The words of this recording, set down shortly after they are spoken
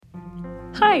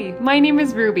Hi, my name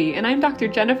is Ruby, and I'm Dr.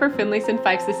 Jennifer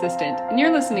Finlayson-Fife's assistant, and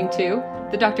you're listening to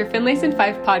the Dr.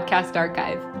 Finlayson-Fife Podcast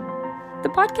Archive. The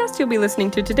podcast you'll be listening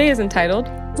to today is entitled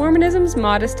Mormonism's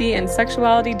Modesty and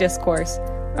Sexuality Discourse,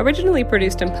 originally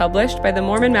produced and published by the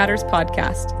Mormon Matters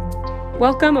podcast.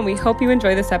 Welcome, and we hope you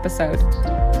enjoy this episode.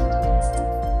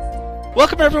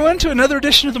 Welcome, everyone, to another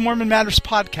edition of the Mormon Matters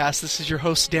podcast. This is your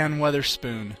host, Dan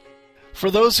Weatherspoon. For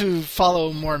those who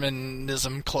follow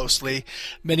Mormonism closely,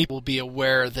 many will be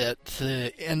aware that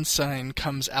the Ensign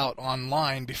comes out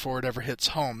online before it ever hits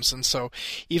homes. And so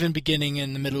even beginning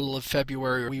in the middle of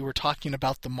February, we were talking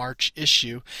about the March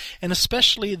issue, and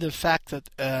especially the fact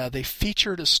that they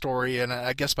featured a story, and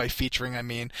I guess by featuring I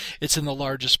mean it's in the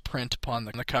largest print upon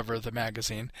the cover of the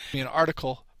magazine, an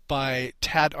article by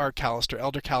Tad R. Callister,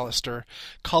 Elder Callister,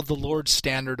 called The Lord's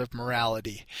Standard of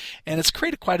Morality. And it's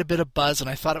created quite a bit of buzz, and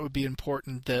I thought it would be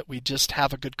important that we just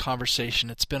have a good conversation.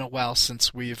 It's been a while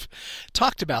since we've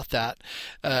talked about that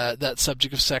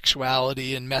subject of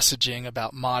sexuality and messaging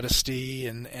about modesty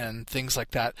and things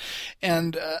like that.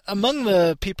 And among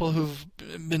the people who've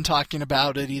been talking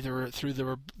about it, either through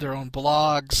their own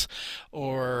blogs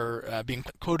or being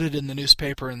quoted in the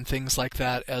newspaper and things like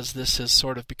that, as this has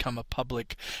sort of become a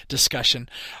public discussion,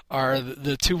 are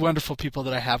the two wonderful people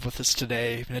that I have with us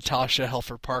today, Natasha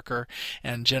Helfer Parker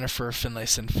and Jennifer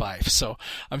Finlayson-Fife. So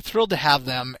I'm thrilled to have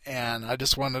them, and I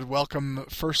just wanted to welcome,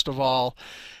 first of all,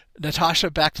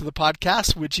 Natasha back to the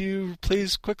podcast. Would you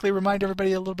please quickly remind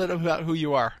everybody a little bit about who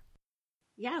you are?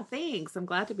 Yeah, thanks. I'm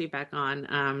glad to be back on.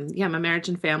 I'm a marriage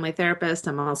and family therapist.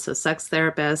 I'm also a sex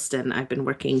therapist, and I've been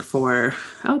working for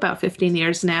about 15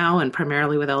 years now, and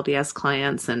primarily with LDS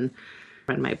clients, and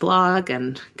run my blog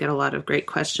and get a lot of great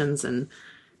questions and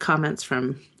comments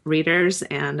from readers.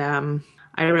 And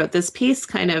I wrote this piece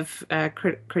kind of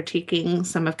critiquing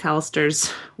some of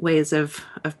Callister's ways of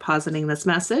positing this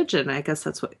message, and I guess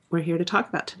that's what we're here to talk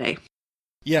about today.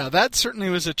 Yeah, that certainly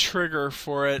was a trigger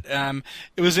for it.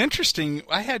 It was interesting.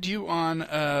 I had you on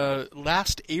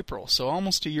last April, so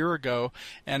almost a year ago,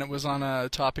 and it was on a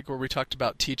topic where we talked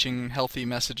about teaching healthy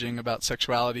messaging about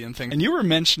sexuality and things. And you were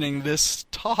mentioning this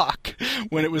talk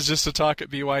when it was just a talk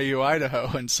at BYU,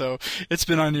 Idaho, and so it's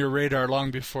been on your radar long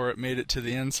before it made it to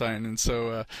the Ensign. And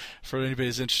so for anybody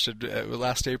who's interested,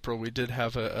 last April we did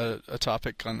have a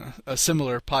topic on a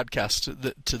similar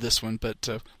podcast to this one, but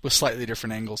with slightly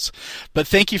different angles. But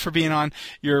thank you for being on.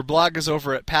 Your blog is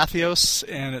over at Patheos,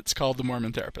 and it's called The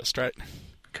Mormon Therapist, right?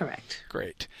 Correct.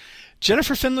 Great.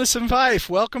 Jennifer Finlayson-Fife,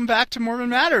 welcome back to Mormon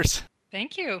Matters.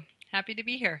 Thank you. Happy to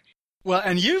be here. Well,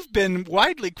 and you've been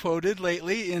widely quoted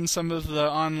lately in some of the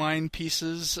online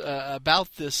pieces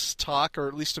about this talk, or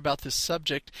at least about this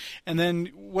subject. And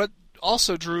then what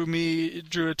also drew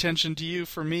attention to you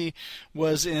for me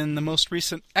was in the most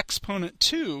recent Exponent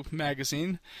 2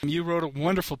 magazine. You wrote a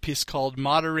wonderful piece called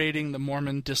Moderating the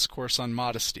Mormon Discourse on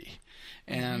Modesty.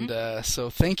 And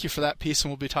so thank you for that piece, and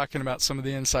we'll be talking about some of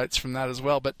the insights from that as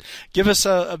well. But give us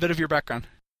a bit of your background.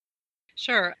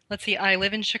 Sure. Let's see. I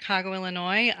live in Chicago,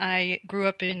 Illinois. I grew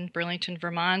up in Burlington,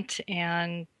 Vermont,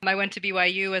 and I went to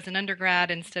BYU as an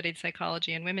undergrad and studied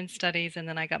psychology and women's studies, and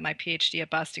then I got my PhD at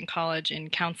Boston College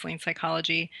in counseling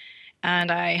psychology.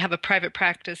 And I have a private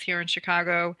practice here in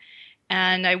Chicago,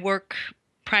 and I work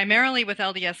primarily with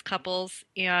LDS couples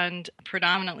and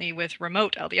predominantly with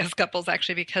remote LDS couples,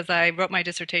 actually, because I wrote my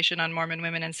dissertation on Mormon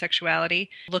women and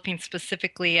sexuality, looking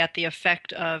specifically at the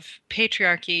effect of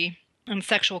patriarchy and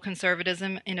sexual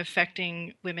conservatism in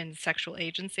affecting women's sexual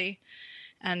agency.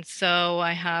 And so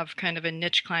I have kind of a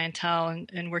niche clientele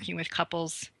in working with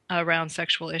couples around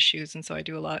sexual issues, and so I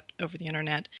do a lot over the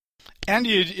internet. And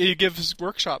you give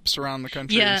workshops around the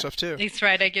country and stuff too. That's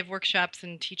right. I give workshops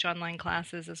and teach online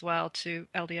classes as well to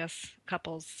LDS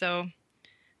couples. So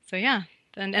yeah.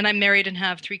 And I'm married and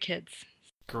have 3 kids.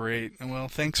 Great. Well,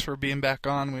 thanks for being back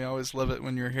on. We always love it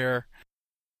when you're here.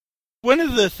 One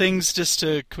of the things, just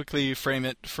to quickly frame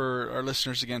it for our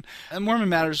listeners again, at Mormon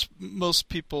Matters, most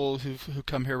people who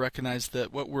come here recognize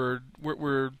that what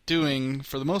we're doing,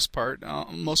 for the most part,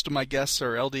 most of my guests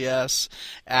are LDS,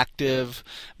 active,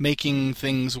 making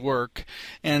things work.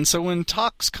 And so when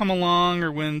talks come along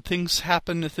or when things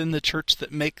happen within the church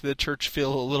that make the church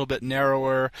feel a little bit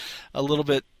narrower, a little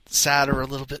bit sadder, a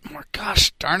little bit more,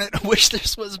 gosh darn it, I wish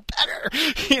this was better,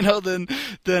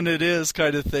 than it is,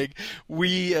 kind of thing.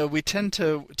 We tend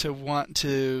to want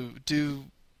to do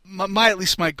at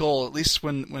least my goal, at least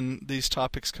when these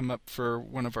topics come up for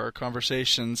one of our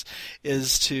conversations,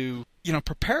 is to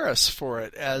prepare us for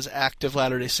it as active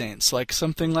Latter-day Saints. Like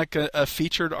something like a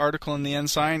featured article in the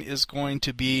Ensign is going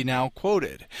to be now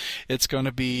quoted. It's going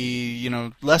to be,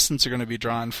 lessons are going to be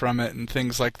drawn from it and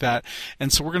things like that.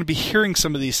 And so we're going to be hearing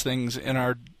some of these things in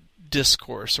our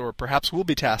discourse, or perhaps we'll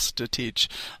be tasked to teach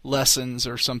lessons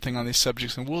or something on these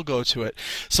subjects, and we'll go to it.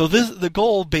 So the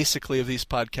goal basically of these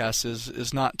podcasts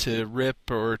is not to rip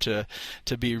or to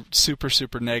be super,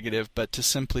 super negative, but to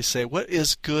simply say what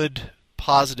is good,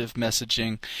 positive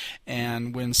messaging,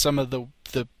 and when some of the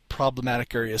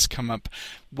problematic areas come up,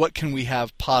 what can we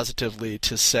have positively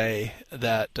to say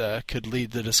that could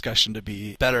lead the discussion to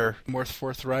be better, more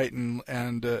forthright,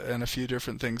 and a few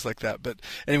different things like that. But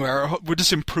anyway, we're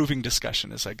just improving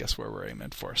discussion is, I guess, where we're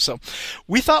aiming for. So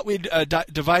we thought we'd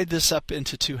divide this up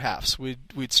into two halves.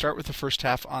 We'd start with the first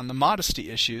half on the modesty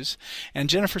issues. And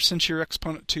Jennifer, since your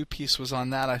Exponent 2 piece was on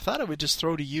that, I thought I would just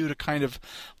throw to you to kind of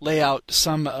lay out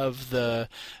some of the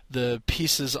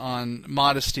pieces on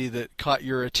modesty that caught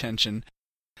your attention.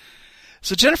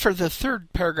 So Jennifer, the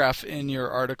third paragraph in your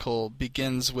article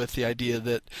begins with the idea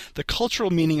that the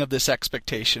cultural meaning of this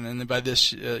expectation, and by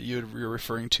this you're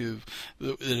referring to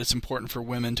that it's important for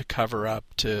women to cover up,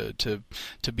 to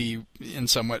be in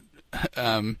somewhat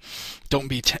don't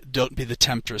be the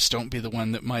temptress, don't be the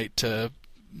one that might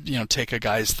take a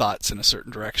guy's thoughts in a certain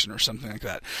direction or something like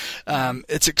that.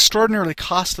 It's extraordinarily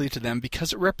costly to them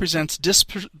because it represents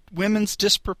women's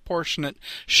disproportionate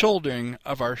shouldering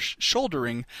of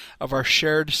our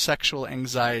shared sexual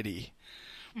anxiety.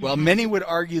 Mm-hmm. While many would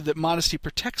argue that modesty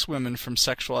protects women from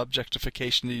sexual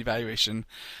objectification and evaluation,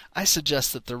 I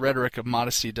suggest that the rhetoric of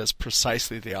modesty does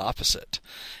precisely the opposite.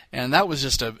 And that was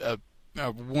just a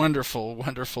wonderful,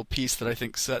 wonderful piece that I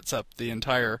think sets up the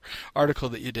entire article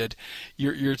that you did.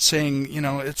 You're saying,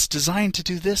 it's designed to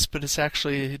do this, but it's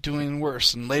actually doing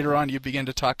worse. And later on, you begin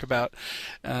to talk about,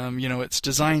 it's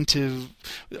designed to,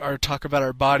 or talk about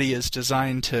our body is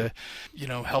designed to,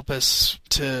 help us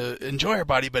to enjoy our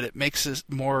body, but it makes it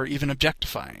more even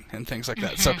objectifying and things like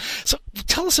that. Mm-hmm. So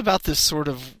tell us about this sort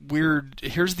of weird,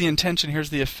 here's the intention, here's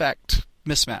the effect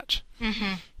mismatch.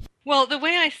 Mm-hmm. Well, the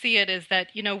way I see it is that,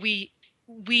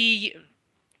 we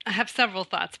have several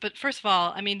thoughts, but first of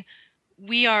all,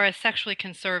 we are a sexually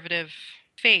conservative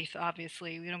faith,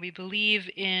 obviously. We believe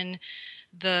in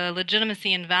the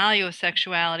legitimacy and value of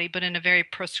sexuality, but in a very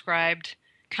prescribed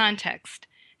context.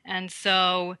 And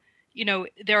so,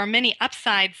 there are many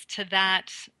upsides to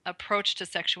that approach to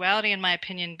sexuality, in my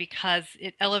opinion, because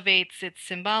it elevates its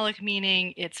symbolic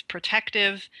meaning, it's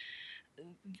protective.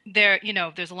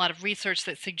 There's a lot of research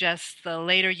that suggests the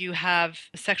later you have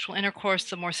sexual intercourse,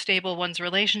 the more stable one's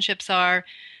relationships are.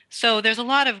 So there's a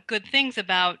lot of good things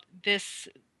about this,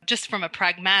 just from a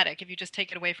pragmatic, if you just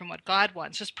take it away from what God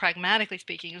wants, just pragmatically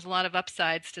speaking, there's a lot of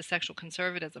upsides to sexual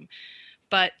conservatism.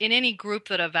 But in any group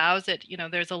that avows it,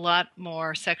 there's a lot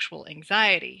more sexual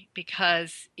anxiety,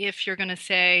 because if you're going to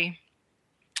say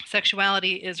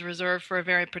sexuality is reserved for a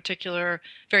very particular,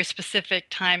 very specific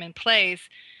time and place,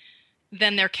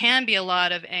 then there can be a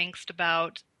lot of angst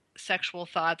about sexual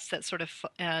thoughts that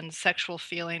and sexual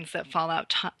feelings that fall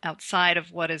outside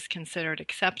of what is considered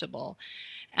acceptable.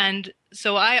 And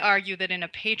so I argue that in a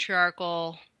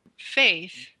patriarchal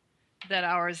faith that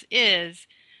ours is,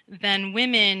 then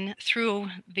women, through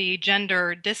the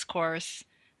gender discourse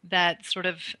that sort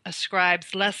of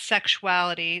ascribes less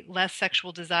sexuality, less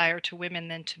sexual desire to women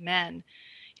than to men,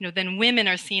 then women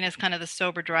are seen as kind of the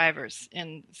sober drivers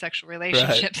in sexual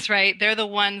relationships, right? They're the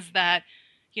ones that,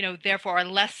 therefore are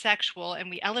less sexual, and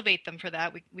we elevate them for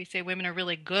that. We say women are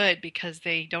really good because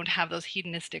they don't have those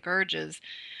hedonistic urges.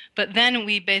 But then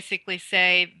we basically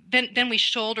say, then we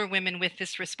shoulder women with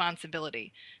this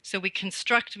responsibility. So we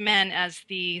construct men as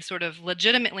the sort of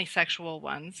legitimately sexual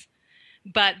ones,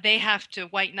 but they have to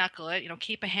white knuckle it,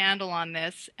 keep a handle on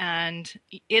this. And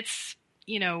it's,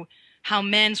 how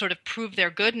men sort of prove their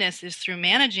goodness is through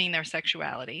managing their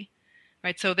sexuality,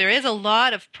 right? So there is a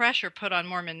lot of pressure put on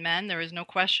Mormon men. There is no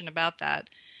question about that.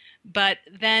 But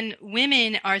then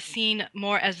women are seen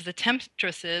more as the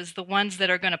temptresses, the ones that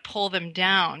are going to pull them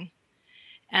down.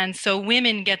 And so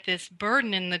women get this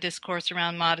burden in the discourse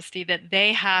around modesty that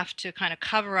they have to kind of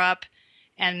cover up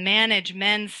and manage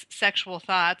men's sexual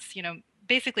thoughts.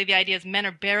 Basically the idea is men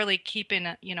are barely keeping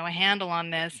a handle on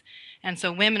this. And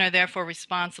so women are therefore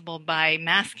responsible by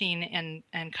masking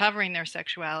and covering their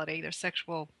sexuality, their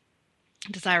sexual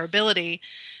desirability,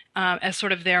 as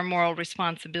sort of their moral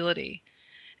responsibility.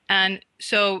 And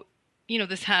so,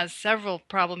 this has several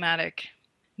problematic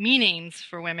meanings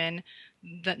for women,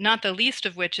 not the least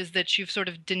of which is that you've sort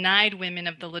of denied women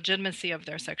of the legitimacy of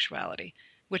their sexuality,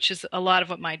 which is a lot of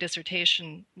what my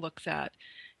dissertation looks at.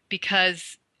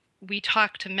 Because we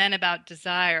talk to men about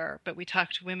desire, but we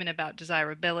talk to women about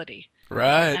desirability.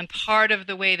 Right. And part of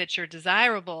the way that you're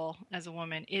desirable as a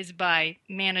woman is by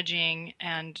managing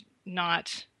and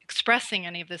not expressing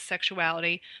any of this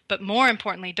sexuality, but more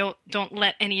importantly, don't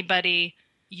let anybody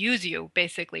use you,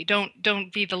 basically.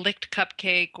 Don't be the licked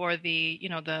cupcake or the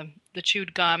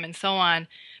chewed gum and so on.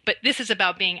 But this is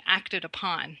about being acted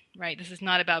upon, right? This is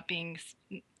not about being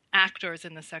actors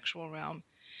in the sexual realm.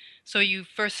 So you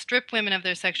first strip women of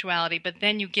their sexuality, but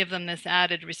then you give them this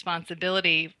added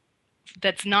responsibility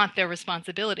that's not their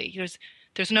responsibility.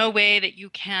 There's no way that you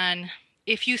can,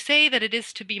 if you say that it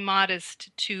is to be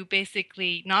modest, to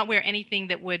basically not wear anything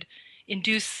that would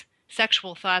induce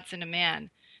sexual thoughts in a man.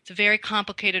 It's a very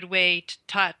complicated way to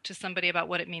talk to somebody about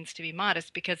what it means to be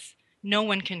modest, because no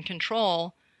one can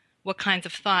control what kinds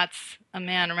of thoughts a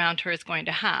man around her is going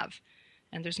to have.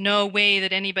 And there's no way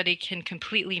that anybody can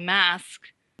completely mask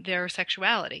their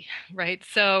sexuality, right?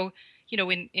 So,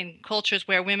 in cultures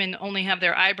where women only have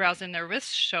their eyebrows and their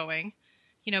wrists showing,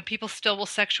 people still will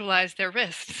sexualize their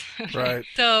wrists. Right.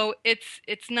 So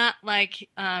it's not like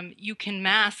you can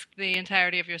mask the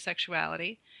entirety of your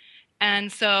sexuality.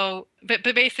 And so, but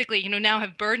basically, now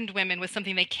have burdened women with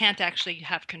something they can't actually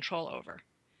have control over.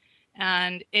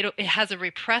 And it has a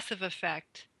repressive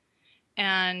effect.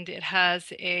 And it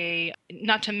has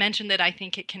not to mention that I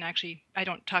think it can actually, I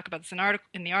don't talk about this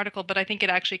in the article, but I think it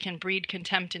actually can breed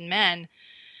contempt in men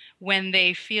when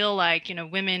they feel like,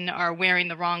 women are wearing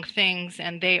the wrong things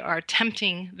and they are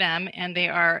tempting them and they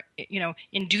are,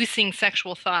 inducing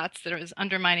sexual thoughts that is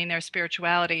undermining their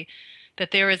spirituality,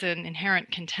 that there is an inherent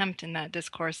contempt in that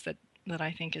discourse that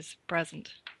I think is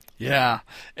present. Yeah,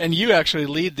 and you actually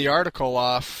lead the article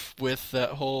off with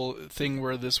that whole thing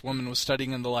where this woman was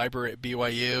studying in the library at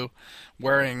BYU,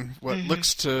 wearing what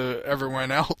looks to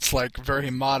everyone else like very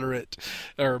moderate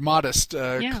or modest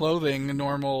clothing,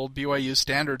 normal BYU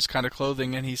standards kind of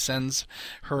clothing, and he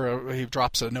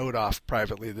drops a note off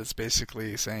privately that's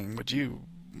basically saying, "Would you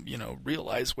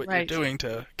realize what you're doing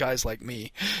to guys like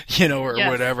me," or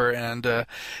whatever. And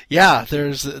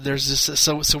there's this.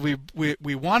 So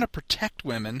we want to protect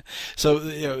women. So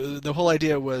the whole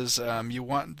idea was you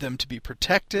want them to be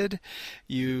protected,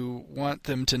 you want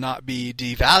them to not be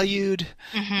devalued,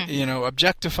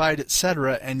 objectified,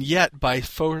 etc. And yet by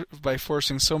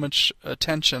forcing so much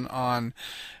attention on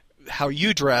how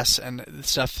you dress and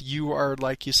stuff, you are,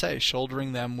 like you say,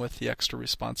 shouldering them with the extra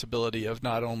responsibility of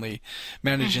not only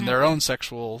managing their own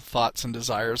sexual thoughts and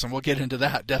desires, and we'll get into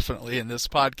that definitely in this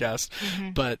podcast,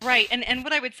 but... Right, and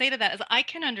what I would say to that is I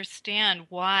can understand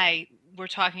why we're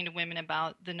talking to women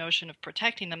about the notion of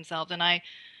protecting themselves,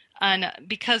 and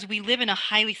because we live in a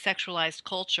highly sexualized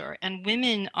culture, and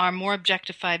women are more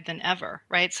objectified than ever,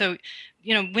 right? So,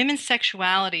 women's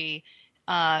sexuality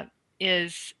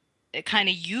is kind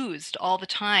of used all the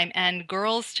time, and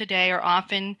girls today are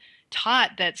often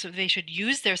taught that they should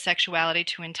use their sexuality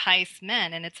to entice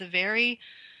men, and it's a very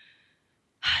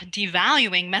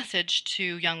devaluing message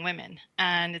to young women,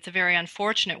 and it's a very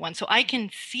unfortunate one. So I can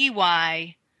see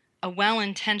why a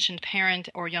well-intentioned parent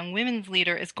or young women's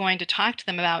leader is going to talk to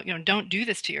them about, don't do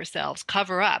this to yourselves,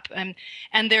 cover up.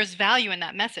 And there's value in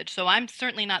that message. So I'm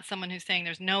certainly not someone who's saying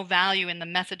there's no value in the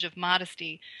message of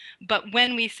modesty. But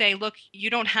when we say, look,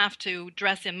 you don't have to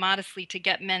dress immodestly to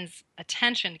get men's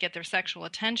attention, to get their sexual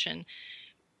attention,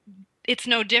 it's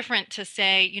no different to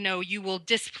say, you will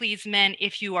displease men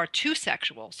if you are too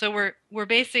sexual. So we're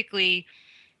basically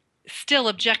still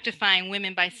objectifying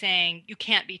women by saying you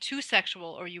can't be too sexual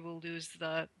or you will lose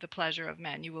the pleasure of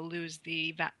men. You will lose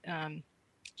you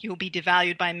will be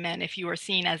devalued by men if you are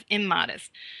seen as immodest.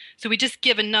 So we just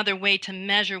give another way to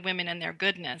measure women and their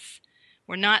goodness.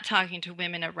 We're not talking to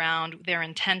women around their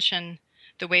intention,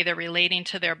 the way they're relating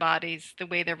to their bodies, the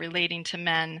way they're relating to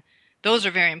men. Those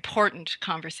are very important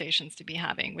conversations to be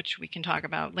having, which we can talk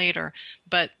about later.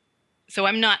 But so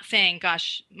I'm not saying,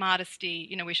 gosh,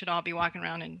 modesty, we should all be walking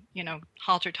around in,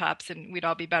 halter tops and we'd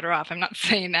all be better off. I'm not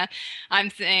saying that. I'm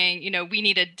saying, we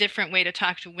need a different way to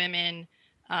talk to women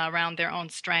around their own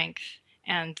strength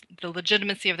and the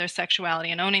legitimacy of their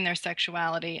sexuality and owning their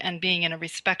sexuality and being in a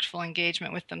respectful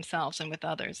engagement with themselves and with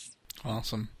others.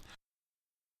 Awesome.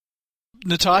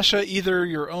 Natasha, either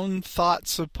your own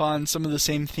thoughts upon some of the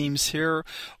same themes here,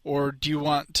 or do you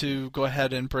want to go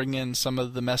ahead and bring in some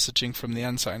of the messaging from the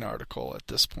Ensign article at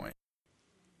this point?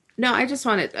 No, I just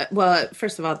wanted,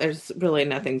 first of all, there's really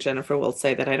nothing Jennifer will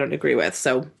say that I don't agree with,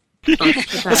 so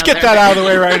let's get that out of the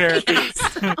way right here.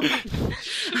 So,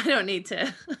 I don't need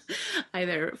to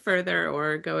either further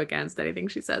or go against anything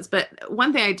she says. But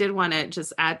one thing I did want to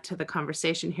just add to the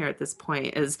conversation here at this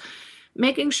point is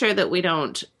making sure that we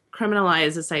don't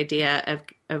criminalize this idea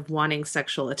of wanting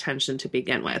sexual attention to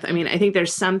begin with. I mean, I think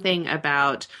there's something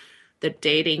about the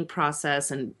dating process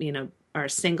and, our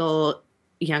single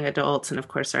young adults and of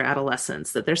course our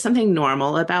adolescents, that there's something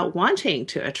normal about wanting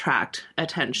to attract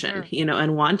attention,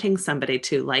 and wanting somebody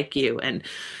to like you. And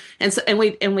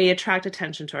we attract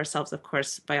attention to ourselves, of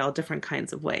course, by all different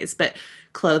kinds of ways. But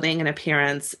clothing and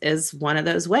appearance is one of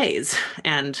those ways.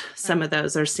 And some of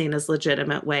those are seen as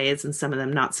legitimate ways and some of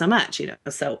them not so much,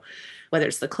 So whether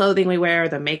it's the clothing we wear, or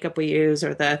the makeup we use,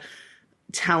 or the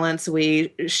talents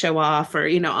we show off, or,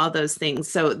 all those things.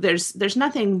 So there's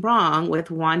nothing wrong with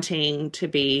wanting to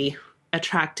be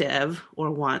attractive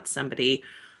or want somebody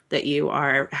that you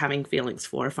are having feelings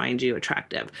for find you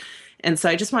attractive. And so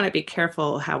I just want to be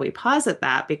careful how we posit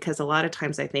that, because a lot of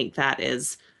times I think that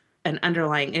is an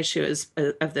underlying issue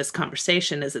of this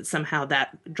conversation, is that somehow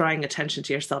that drawing attention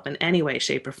to yourself in any way,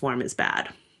 shape, or form is bad.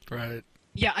 Right.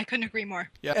 Yeah, I couldn't agree more.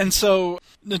 Yeah. And so,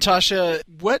 Natasha,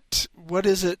 what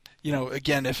is it,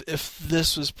 again, if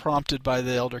this was prompted by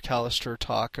the Elder Callister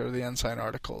talk, or the Ensign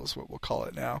article is what we'll call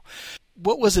it now,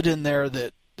 what was it in there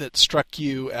that struck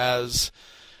you as,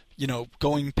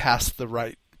 going past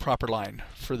the proper line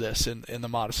for this in the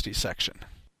modesty section?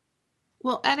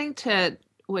 Well, adding to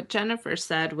what Jennifer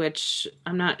said, which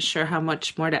I'm not sure how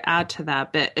much more to add to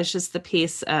that, but it's just the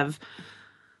piece of,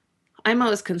 I'm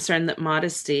always concerned that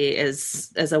modesty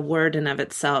is, as a word in of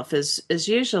itself, is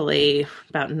usually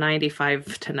about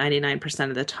 95 to 99%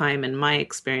 of the time, in my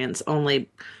experience, only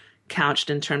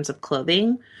couched in terms of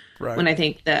clothing. Right. When I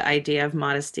think the idea of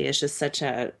modesty is just such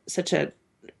a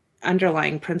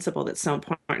underlying principle that's so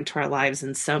important to our lives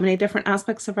in so many different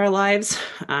aspects of our lives.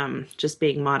 Just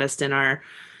being modest in our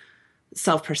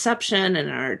self-perception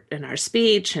and in our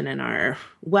speech and in our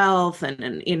wealth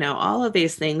and all of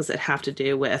these things that have to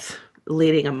do with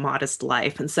leading a modest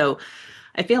life. And so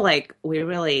I feel like we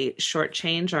really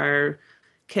shortchange our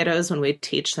kiddos when we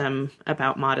teach them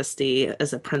about modesty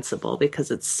as a principle, because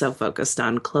it's so focused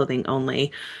on clothing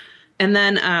only. And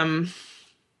then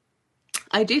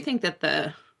I do think that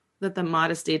the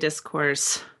modesty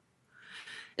discourse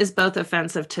is both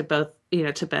offensive to both,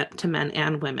 to men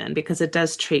and women, because it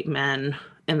does treat men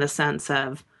in the sense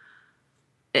of,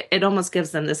 it almost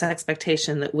gives them this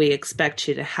expectation that we expect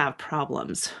you to have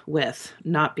problems with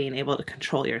not being able to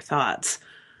control your thoughts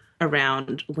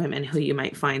around women who you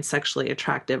might find sexually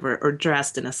attractive or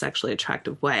dressed in a sexually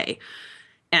attractive way.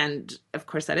 And of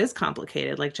course, that is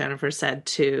complicated, like Jennifer said,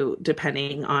 too,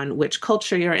 depending on which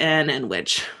culture you're in and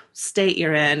which state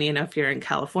you're in. If you're in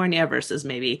California versus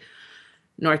maybe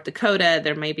North Dakota,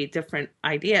 there may be different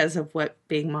ideas of what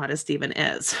being modest even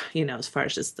is, as far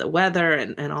as just the weather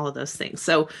and all of those things.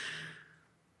 So,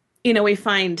 we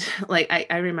find, like,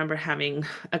 I remember having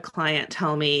a client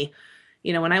tell me,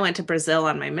 when I went to Brazil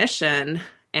on my mission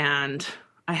and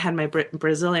I had my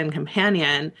Brazilian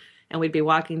companion and we'd be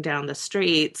walking down the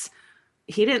streets,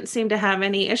 he didn't seem to have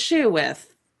any issue with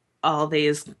all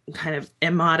these kind of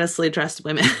immodestly dressed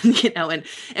women,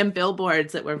 and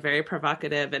billboards that were very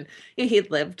provocative. And he'd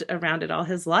lived around it all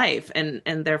his life. And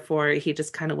therefore he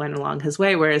just kind of went along his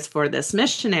way. Whereas for this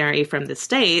missionary from the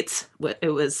States,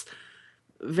 it was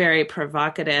very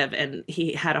provocative and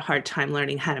he had a hard time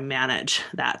learning how to manage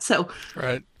that. So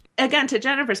right. Again, to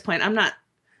Jennifer's point, I'm not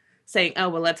saying, oh,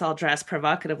 well, let's all dress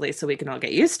provocatively so we can all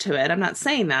get used to it. I'm not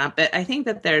saying that, but I think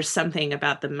that there's something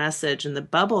about the message and the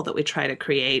bubble that we try to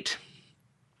create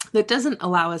that doesn't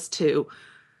allow us to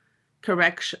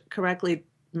correctly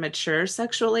mature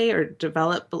sexually or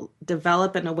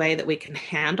develop in a way that we can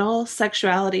handle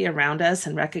sexuality around us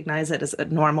and recognize it as a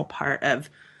normal part of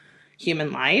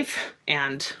human life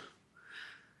and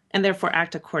therefore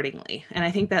act accordingly. And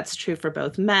I think that's true for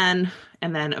both men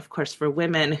and then, of course, for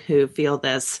women who feel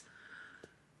this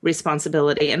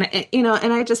responsibility. And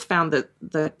I just found that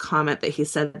the comment that he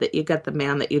said that you get the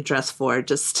man that you dress for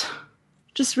just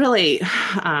really,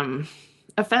 I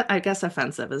guess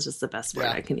offensive is just the best word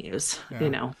I can use,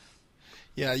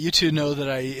 Yeah, you two know that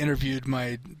I interviewed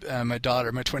my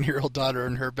daughter, my 20-year-old daughter,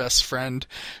 and her best friend,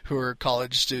 who are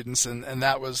college students, and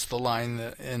that was the line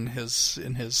that in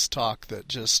his talk that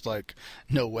just like,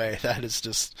 no way, that is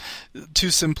just too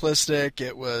simplistic.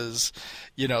 It was,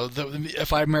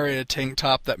 if I marry a tank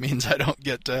top, that means I don't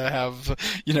get to have,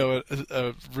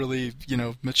 a really,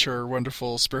 mature,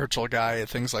 wonderful spiritual guy and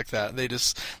things like that. They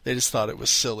just thought it was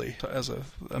silly as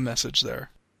a message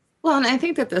there. Well, and I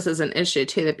think that this is an issue,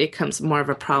 too, that becomes more of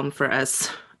a problem for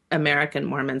us American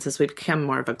Mormons as we become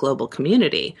more of a global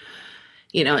community,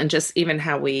 and just even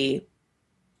how we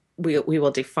will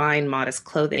define modest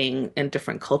clothing in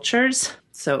different cultures.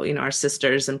 So, our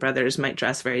sisters and brothers might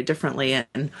dress very differently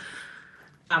in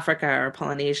Africa or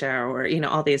Polynesia or,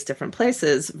 all these different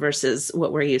places versus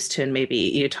what we're used to in maybe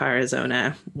Utah,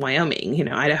 Arizona, Wyoming,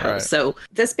 Idaho. Right. So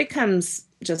this becomes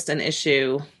just an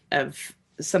issue of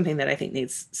something that I think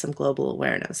needs some global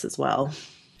awareness as well.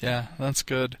 Yeah, that's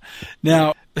good.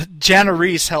 Now, Jana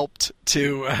Reese helped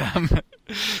to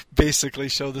basically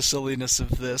show the silliness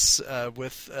of this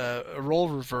with a role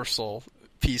reversal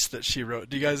piece that she wrote.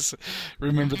 Do you guys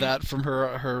remember that from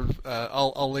her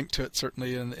I'll link to it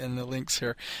certainly in the links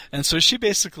here. And so she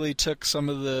basically took some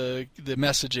of the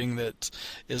messaging that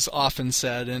is often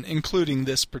said, and including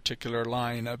this particular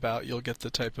line about you'll get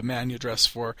the type of man you dress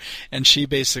for, and she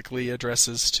basically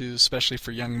addresses to, especially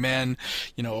for young men,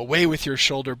 away with your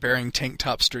shoulder-bearing tank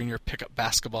tops during your pickup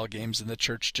basketball games in the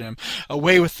church gym,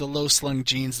 away with the low-slung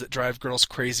jeans that drive girls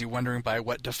crazy, wondering by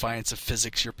what defiance of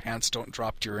physics your pants don't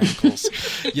drop to your ankles.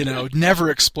 Never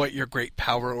exploit your great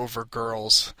power over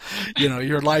girls.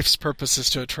 Your life's purpose is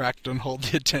to attract and hold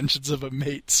the attentions of a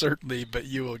mate, certainly, but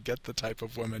you will get the type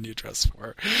of woman you dress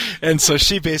for. And so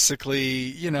she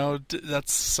basically,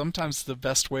 that's sometimes the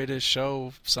best way to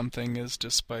show something is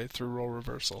just through role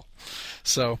reversal.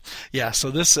 So, yeah,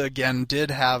 so this again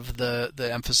did have the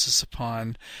emphasis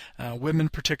upon women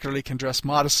particularly can dress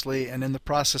modestly and in the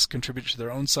process contribute to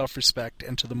their own self-respect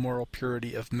and to the moral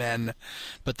purity of men,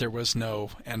 but there was no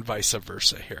and vice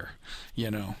versa here,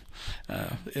 in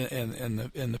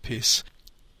the piece.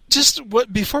 Just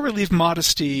before we leave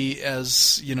modesty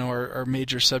as our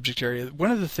major subject area, one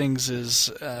of the things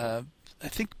is I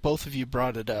think both of you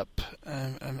brought it up.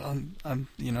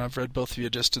 I've read both of you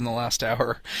just in the last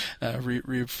hour,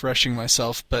 refreshing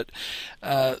myself. But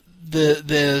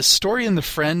the story in The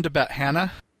Friend about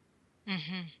Hannah,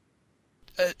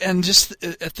 and just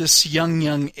at this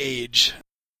young age.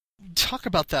 Talk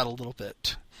about that a little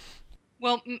bit.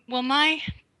 Well, my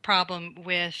problem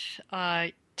with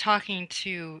talking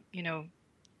to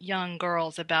young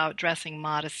girls about dressing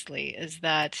modestly is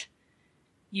that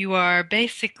you are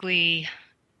basically,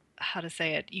 how to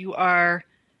say it, you are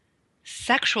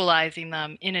sexualizing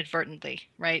them inadvertently,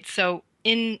 right? So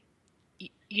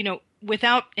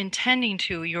without intending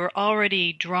to, you're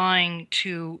already drawing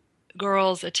to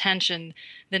girls' attention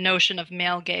the notion of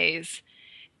male gaze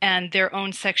and their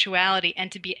own sexuality,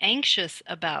 and to be anxious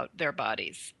about their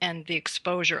bodies and the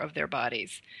exposure of their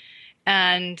bodies.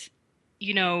 And,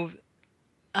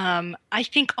 I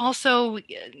think also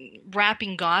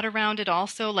wrapping God around it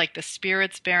also, like the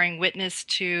spirits bearing witness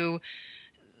to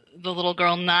the little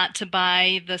girl not to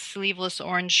buy the sleeveless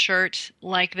orange shirt,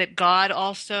 like that God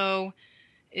also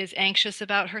is anxious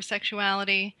about her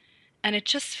sexuality. And it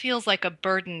just feels like a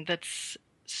burden that's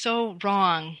so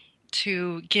wrong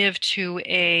to give to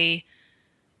a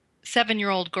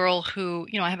 7-year-old girl who,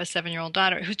 I have a 7-year-old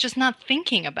daughter who's just not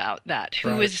thinking about that,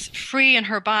 who Right. is free in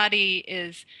her body,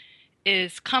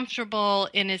 is comfortable,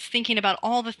 and is thinking about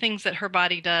all the things that her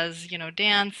body does,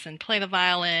 dance and play the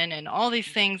violin and all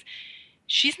these things.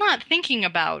 She's not thinking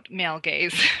about male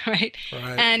gaze, right?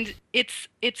 Right. And it's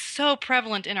so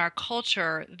prevalent in our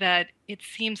culture that it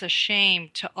seems a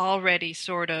shame to already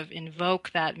sort of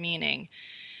invoke that meaning.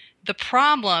 The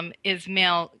problem is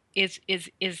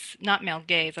is not male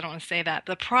gaze. I don't want to say that.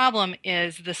 The problem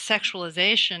is the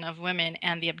sexualization of women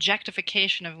and the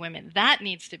objectification of women. That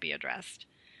needs to be addressed.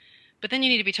 But then you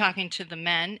need to be talking to the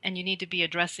men, and you need to be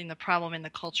addressing the problem in the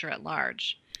culture at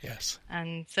large. Yes.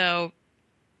 And so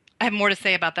I have more to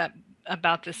say about that,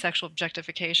 about the sexual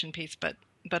objectification piece, but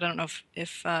I don't know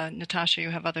if Natasha,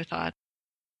 you have other thoughts.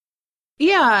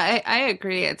 Yeah, I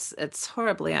agree. It's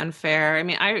horribly unfair. I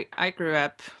mean, I grew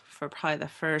up for probably the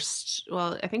first,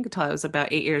 well, I think until I was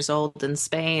about 8 years old in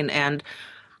Spain, and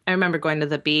I remember going to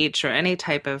the beach or any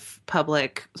type of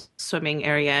public swimming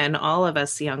area, and all of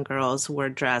us young girls were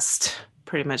dressed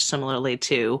pretty much similarly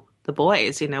to the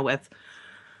boys, with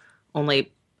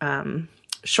only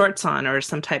shorts on or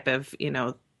some type of,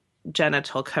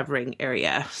 genital covering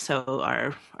area. So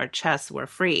our chests were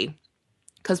free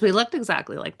because we looked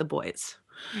exactly like the boys.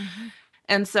 Mm-hmm.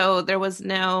 And so there was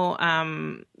no,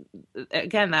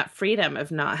 again, that freedom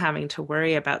of not having to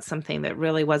worry about something that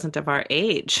really wasn't of our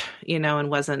age, and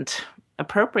wasn't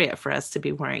appropriate for us to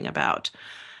be worrying about.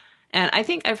 And I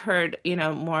think I've heard,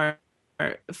 more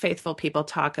faithful people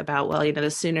talk about, well,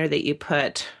 the sooner that you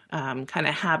put kind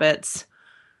of habits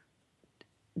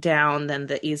down, then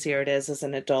the easier it is as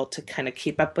an adult to kind of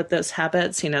keep up with those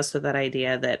habits, so that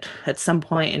idea that at some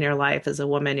point in your life as a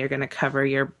woman, you're going to cover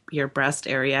your breast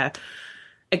area.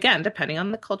 Again, depending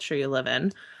on the culture you live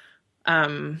in,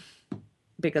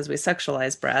 because we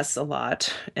sexualize breasts a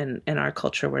lot in our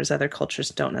culture, whereas other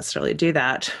cultures don't necessarily do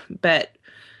that. But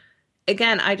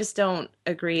again, I just don't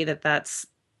agree that that's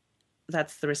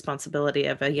that's the responsibility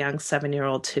of a young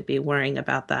 7-year-old to be worrying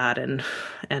about that. And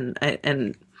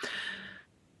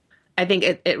I think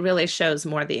it really shows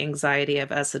more the anxiety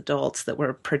of us adults that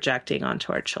we're projecting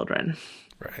onto our children.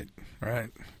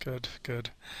 Right. Good.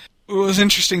 It was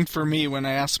interesting for me when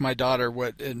I asked my daughter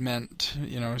what it meant,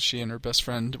 she and her best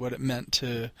friend, what it meant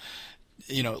to,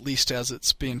 at least as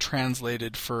it's being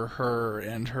translated for her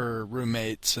and her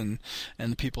roommates and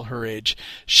the people her age.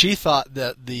 She thought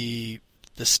that the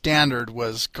standard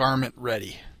was garment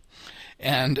ready.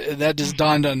 And that just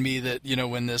dawned on me that,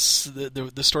 when the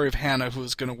story of Hannah, who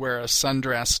was going to wear a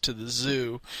sundress to the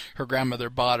zoo, her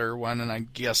grandmother bought her one, and I'm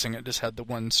guessing it just had the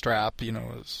one strap,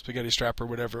 a spaghetti strap or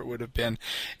whatever it would have been.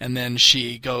 And then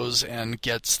she goes and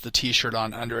gets the T-shirt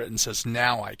on under it and says,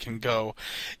 now I can go.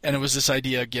 And it was this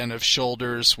idea, again, of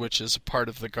shoulders, which is a part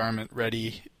of the garment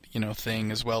ready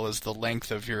thing, as well as the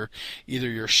length of either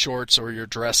your shorts or your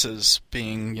dresses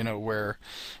being, where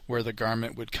the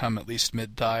garment would come at least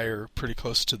mid-thigh or pretty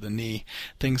close to the knee,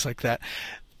 things like that.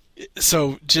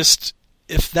 So just,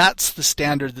 if that's the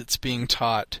standard that's being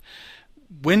taught,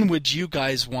 when would you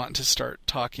guys want to start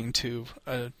talking to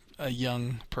a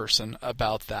young person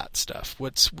about that stuff?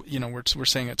 What's, we're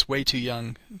saying it's way too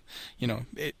young,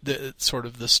 sort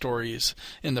of the stories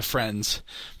in the Friends,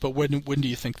 but when do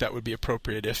you think that would be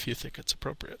appropriate, if you think it's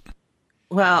appropriate?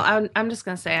 Well, I'm just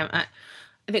going to say, I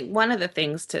think one of the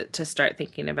things to start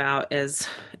thinking about is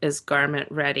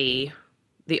garment ready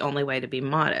the only way to be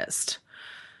modest?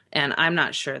 And I'm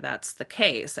not sure that's the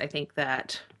case. I think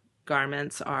that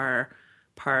garments are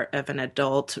part of an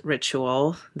adult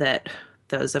ritual that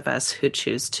those of us who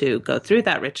choose to go through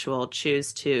that ritual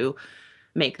choose to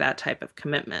make that type of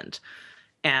commitment.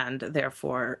 And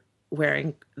therefore,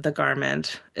 wearing the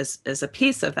garment is a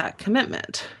piece of that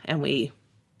commitment. And we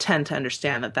tend to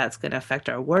understand that that's going to affect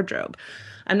our wardrobe.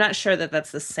 I'm not sure that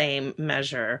that's the same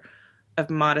measure of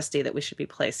modesty that we should be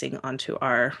placing onto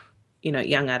our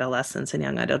young adolescents and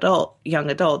young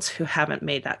adults who haven't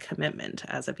made that commitment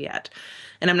as of yet.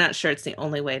 And I'm not sure it's the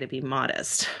only way to be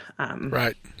modest.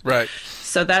 Right.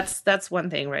 So that's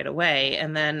one thing right away.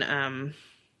 And then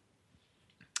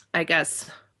I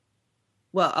guess,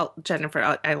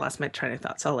 Jennifer, I lost my train of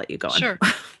thought, so I'll let you go on. Sure.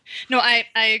 No, I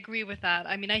agree with that.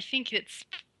 I mean, I think it's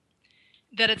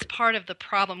part of the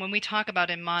problem. When we talk about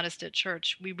immodest at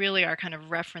church, we really are kind of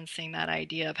referencing that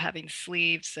idea of having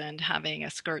sleeves and having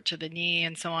a skirt to the knee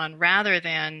and so on, rather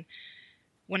than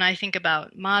when I think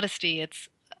about modesty,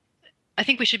 I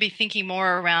think we should be thinking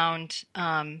more around,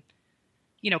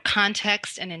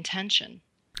 context and intention.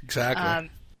 Exactly.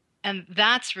 And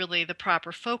that's really the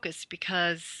proper focus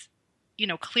because,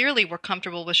 clearly we're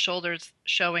comfortable with shoulders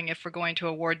showing if we're going to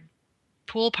a ward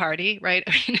pool party, right?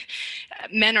 I mean,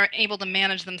 men are able to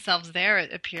manage themselves there,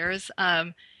 it appears.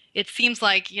 It seems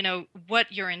like,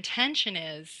 what your intention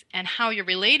is and how you're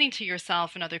relating to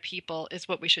yourself and other people is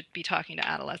what we should be talking to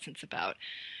adolescents about.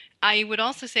 I would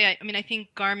also say, I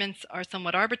think garments are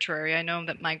somewhat arbitrary. I know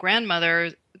that my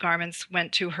grandmother's garments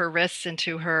went to her wrists and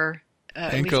to her,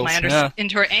 ankles,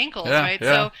 into her ankles, right?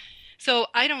 Yeah. So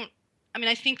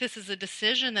I think this is a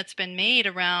decision that's been made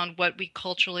around what we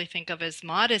culturally think of as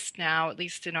modest now, at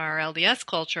least in our LDS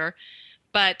culture.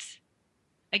 But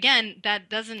again,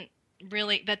 that's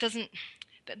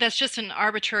just an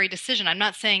arbitrary decision. I'm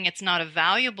not saying it's not a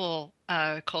valuable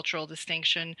cultural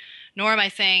distinction, nor am I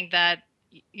saying that,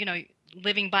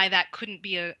 living by that couldn't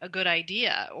be a good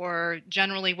idea or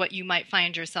generally what you might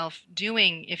find yourself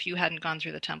doing if you hadn't gone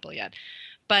through the temple yet.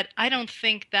 But I don't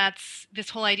think that's this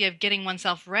whole idea of getting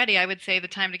oneself ready. I would say the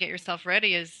time to get yourself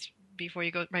ready is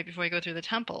right before you go through the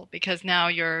temple, because now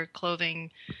your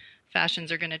clothing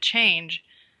fashions are going to change.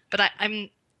 But I'm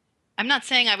not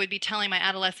saying I would be telling my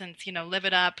adolescents, live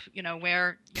it up,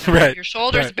 wear your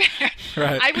shoulders bare.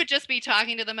 Right. I would just be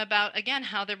talking to them about, again,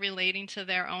 how they're relating to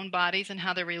their own bodies and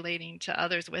how they're relating to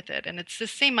others with it. And it's the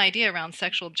same idea around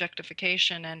sexual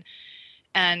objectification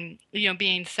and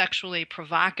being sexually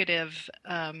provocative.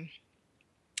 I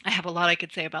have a lot I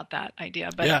could say about that idea,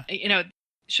 but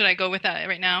should I go with that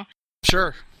right now?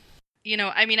 Sure.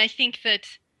 I think that,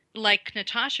 like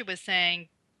Natasha was saying,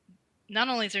 not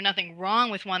only is there nothing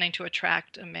wrong with wanting to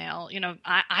attract a male,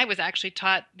 I was actually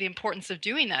taught the importance of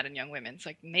doing that in young women. It's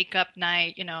like makeup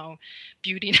night,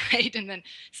 beauty night, and then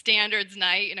standards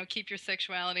night, keep your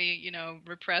sexuality,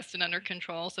 repressed and under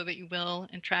control so that you will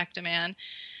attract a man.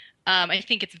 I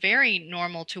think it's very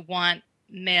normal to want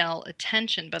male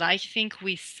attention, but I think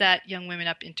we set young women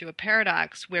up into a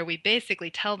paradox where we basically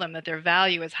tell them that their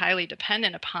value is highly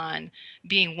dependent upon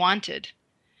being wanted.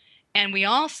 And we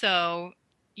also,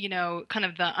 kind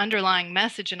of the underlying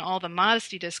message in all the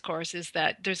modesty discourse is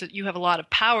that you have a lot of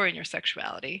power in your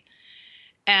sexuality.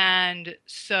 And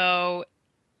so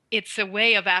it's a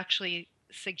way of actually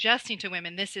suggesting to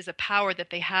women this is a power that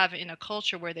they have in a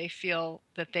culture where they feel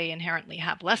that they inherently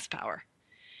have less power.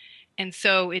 And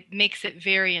so it makes it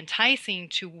very enticing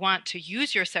to want to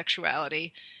use your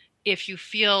sexuality if you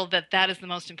feel that that is the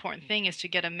most important thing, is to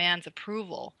get a man's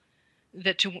approval,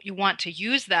 that you want to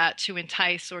use that to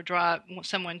entice or draw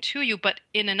someone to you, but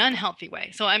in an unhealthy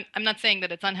way. So I'm not saying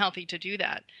that it's unhealthy to do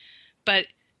that, but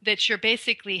that you're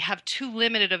basically have too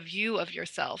limited a view of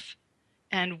yourself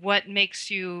and what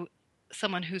makes you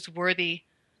someone who's worthy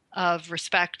of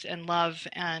respect and love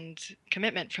and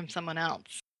commitment from someone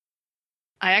else.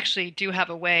 I actually do have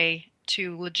a way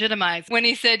to legitimize when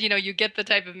he said, you get the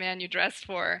type of man you dressed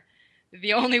for.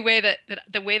 The only way that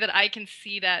I can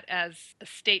see that as a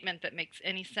statement that makes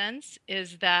any sense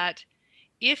is that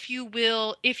if you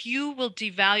will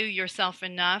devalue yourself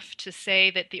enough to say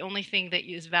that the only thing that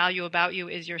is value about you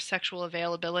is your sexual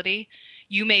availability,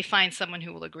 you may find someone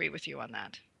who will agree with you on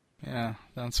that. Yeah,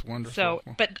 that's wonderful. So,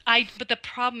 but the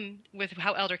problem with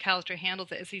how Elder Callister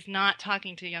handles it is he's not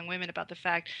talking to young women about the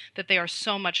fact that they are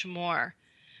so much more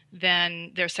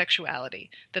than their sexuality,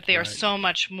 that they are so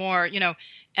much more,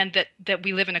 and that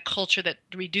we live in a culture that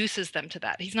reduces them to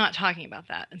that. He's not talking about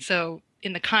that. And so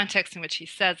in the context in which he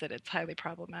says it, it's highly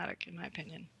problematic, in my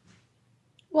opinion.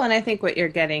 Well, and I think what you're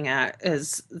getting at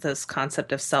is this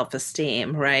concept of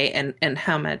self-esteem, right? And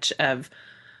how much of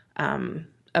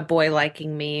a boy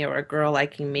liking me or a girl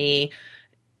liking me,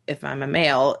 if I'm a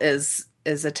male, is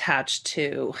attached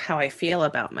to how I feel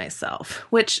about myself,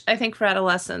 which I think for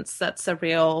adolescents, that's a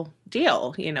real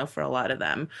deal, for a lot of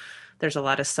them. There's a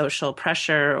lot of social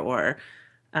pressure or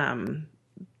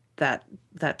that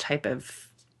type of,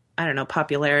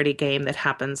 popularity game that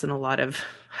happens in a lot of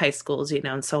high schools,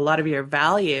 and so a lot of your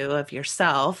value of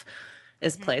yourself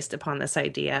is placed upon this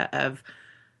idea of,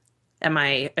 am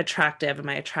I attractive? Am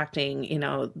I attracting,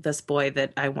 this boy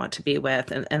that I want to be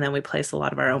with? And then we place a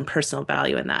lot of our own personal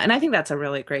value in that. And I think that's a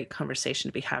really great conversation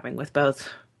to be having with both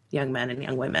young men and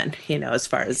young women, as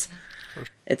far as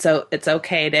it's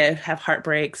okay to have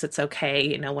heartbreaks. It's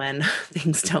okay, when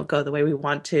things don't go the way we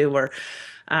want to, or,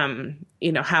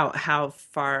 how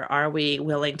far are we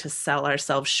willing to sell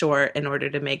ourselves short in order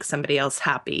to make somebody else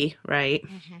happy, right?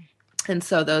 Mm-hmm. And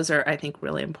so those are, I think,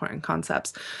 really important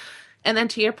concepts. And then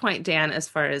to your point, Dan, as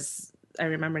far as I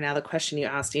remember now the question you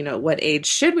asked, what age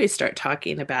should we start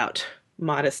talking about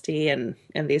modesty and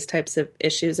these types of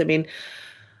issues? I mean,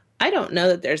 I don't know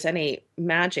that there's any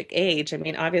magic age. I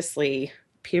mean, obviously,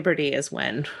 puberty is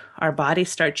when our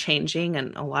bodies start changing,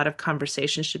 and a lot of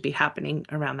conversations should be happening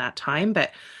around that time.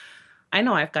 But I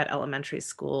know I've got elementary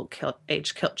school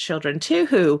age children too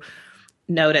who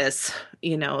notice,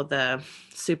 the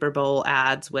Super Bowl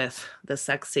ads with the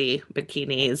sexy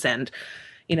bikinis and,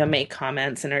 make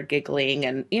comments and are giggling.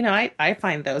 And, I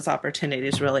find those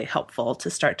opportunities really helpful to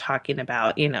start talking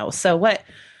about, so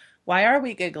why are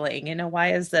we giggling?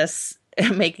 Why is this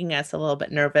making us a little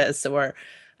bit nervous? Or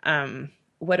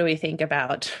what do we think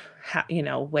about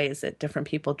how, ways that different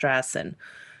people dress and,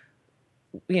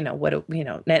 and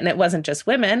it wasn't just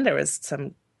women. There was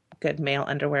some good male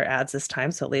underwear ads this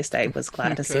time, so at least I was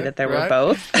glad to see that there were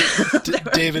both.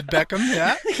 David Beckham,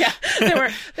 yeah. Yeah,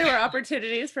 there were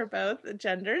opportunities for both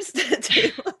genders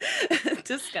to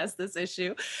discuss this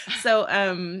issue. So,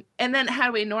 and then how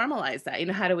do we normalize that?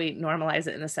 How do we normalize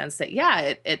it in the sense that,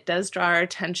 it does draw our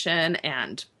attention,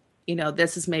 and,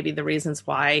 this is maybe the reasons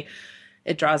why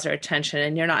it draws our attention,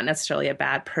 and you're not necessarily a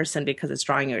bad person because it's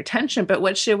drawing your attention, but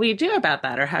what should we do about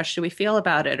that? Or how should we feel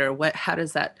about it? Or how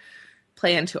does that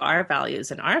play into our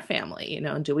values and our family,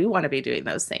 and do we want to be doing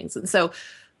those things? And so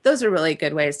those are really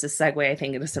good ways to segue, I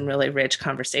think, into some really rich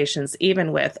conversations,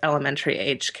 even with elementary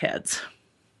age kids.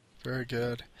 Very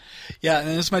good. Yeah, and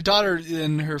as my daughter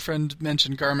and her friend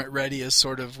mentioned, garment ready is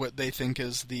sort of what they think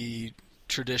is the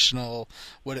traditional,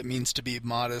 what it means to be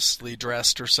modestly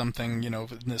dressed or something,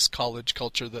 in this college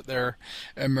culture that they're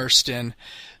immersed in.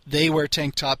 They wear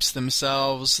tank tops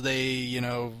themselves. They,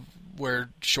 wear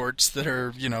shorts that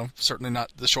are, certainly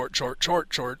not the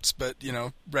shorts, but,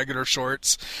 regular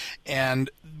shorts.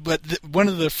 But one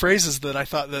of the phrases that I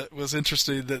thought that was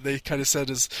interesting that they kind of said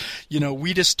is,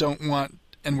 we just don't want,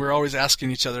 and we're always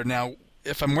asking each other now,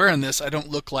 if I'm wearing this, I don't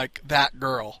look like that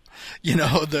girl,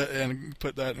 and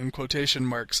put that in quotation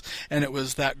marks. And it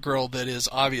was that girl that is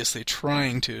obviously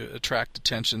trying to attract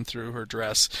attention through her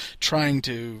dress, trying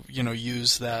to,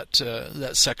 use that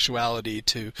sexuality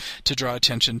to draw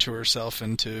attention to herself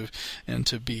and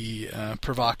to be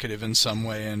provocative in some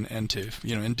way and to,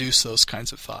 induce those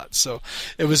kinds of thoughts. So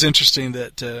it was interesting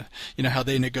that, how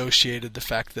they negotiated the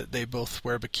fact that they both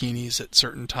wear bikinis at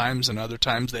certain times and other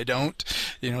times they don't.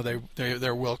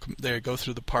 They're welcome. They go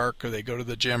through the park or they go to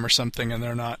the gym or something, and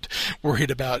they're not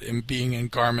worried about him being in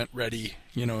garment ready,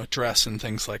 dress and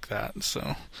things like that.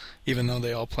 So even though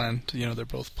they all plan to, they're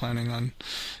both planning on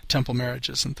temple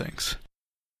marriages and things.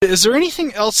 Is there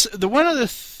anything else? The one other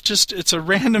it's a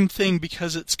random thing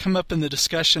because it's come up in the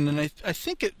discussion, and I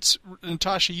think it's,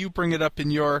 Natasha, you bring it up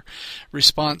in your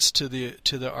response to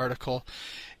the article.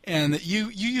 And that you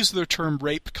use the term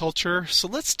rape culture, so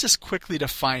let's just quickly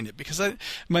define it, because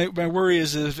my worry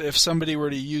is if somebody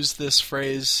were to use this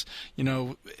phrase,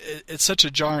 it's such a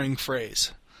jarring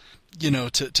phrase,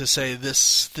 to say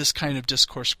this kind of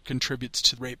discourse contributes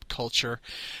to rape culture.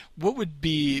 What would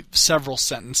be several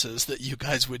sentences that you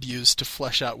guys would use to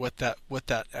flesh out what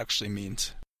that actually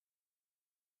means?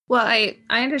 Well, I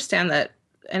understand that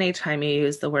anytime you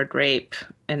use the word rape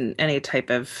in any type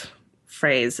of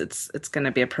phrase, it's going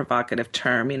to be a provocative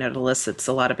term. It elicits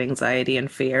a lot of anxiety and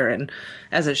fear, and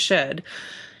as it should.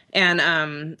 And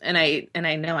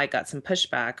I know I got some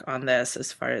pushback on this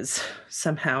as far as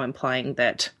somehow implying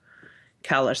that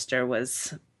Callister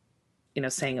was,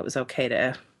 saying it was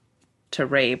okay to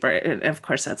rape, and of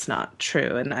course that's not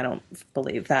true, and I don't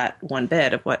believe that one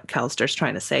bit of what Callister's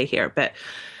trying to say here. But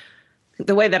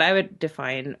the way that I would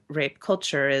define rape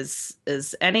culture is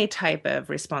any type of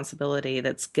responsibility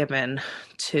that's given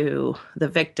to the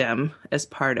victim as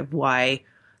part of why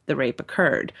the rape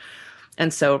occurred.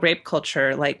 And so rape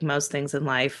culture, like most things in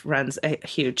life, runs a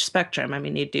huge spectrum. I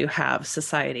mean, you do have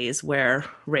societies where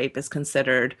rape is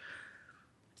considered,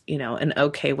 an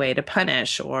okay way to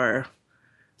punish, or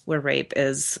where rape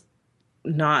is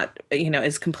not,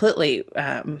 is completely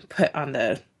put on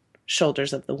the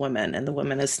shoulders of the woman, and the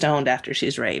woman is stoned after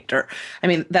she's raped. Or,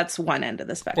 that's one end of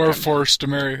the spectrum. Or forced to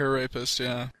marry her rapist,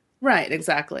 yeah. Right,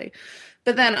 exactly.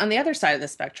 But then on the other side of the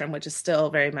spectrum, which is still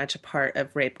very much a part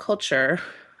of rape culture,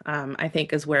 I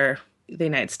think is where the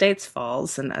United States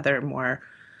falls, and other more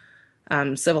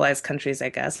civilized countries, I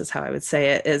guess, is how I would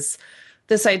say it, is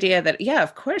this idea that, yeah,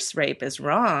 of course rape is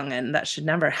wrong and that should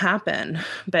never happen.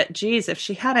 But geez, if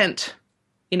she hadn't,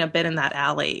 been in that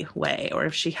alleyway, or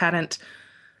if she hadn't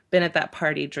been at that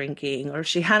party drinking, or if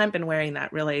she hadn't been wearing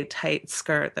that really tight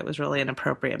skirt that was really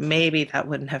inappropriate, maybe that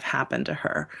wouldn't have happened to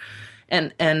her.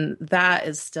 And that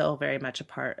is still very much a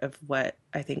part of what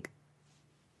I think,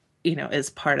 is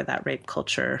part of that rape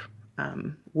culture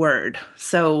word.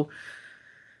 So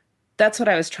that's what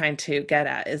I was trying to get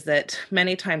at, is that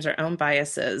many times our own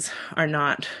biases are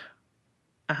not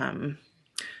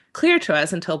clear to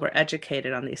us until we're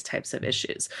educated on these types of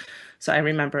issues. So I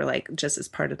remember, just as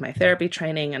part of my therapy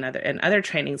training and other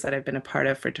trainings that I've been a part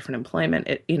of for different employment,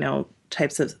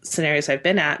 types of scenarios I've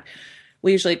been at,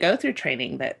 we usually go through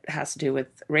training that has to do with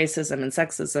racism and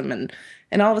sexism,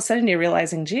 and all of a sudden you're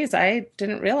realizing, geez, I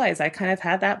didn't realize I kind of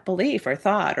had that belief or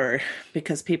thought, or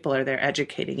because people are there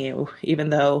educating you,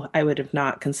 even though I would have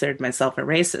not considered myself a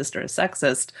racist or a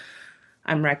sexist,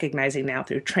 I'm recognizing now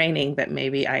through training that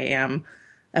maybe I am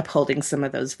upholding some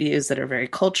of those views that are very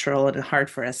cultural and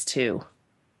hard for us to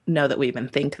know that we even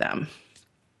think them.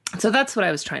 So that's what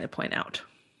I was trying to point out.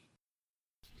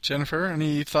 Jennifer,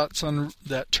 any thoughts on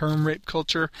that term, rape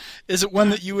culture? Is it one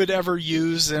that you would ever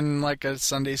use in a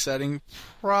Sunday setting?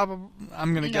 Probably.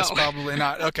 I'm going to guess probably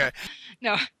not. Okay.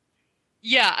 No.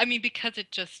 Yeah, because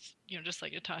it just, just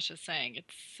like Natasha's saying,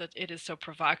 it is so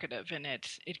provocative, and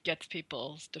it gets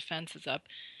people's defenses up.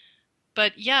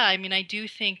 But yeah, I do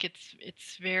think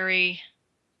it's very,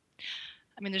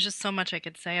 there's just so much I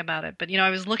could say about it. But, I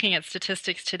was looking at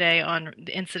statistics today on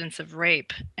the incidence of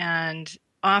rape, and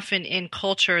often in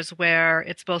cultures where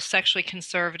it's both sexually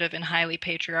conservative and highly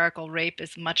patriarchal,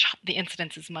 the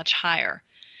incidence is much higher.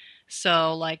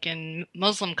 So like in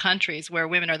Muslim countries where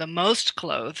women are the most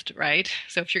clothed, right?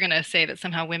 So if you're going to say that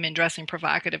somehow women dressing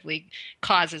provocatively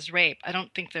causes rape, I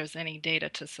don't think there's any data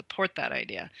to support that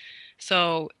idea.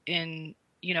 So in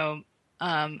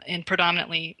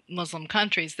predominantly Muslim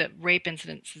countries, that rape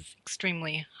incidence is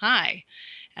extremely high.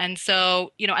 And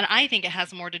so, and I think it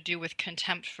has more to do with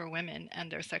contempt for women and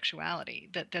their sexuality,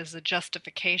 that there's a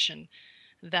justification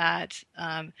that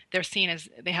they're seen as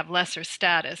they have lesser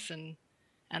status, and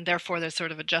therefore there's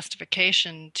sort of a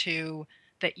justification to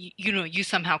that you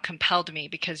somehow compelled me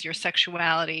because your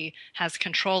sexuality has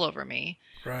control over me.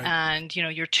 Right. And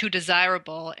you're too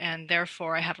desirable, and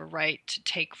therefore I have a right to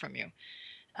take from you.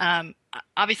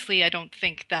 Obviously, I don't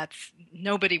think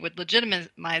nobody would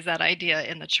legitimize that idea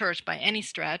in the church by any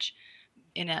stretch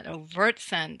in an overt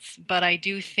sense, but I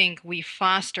do think we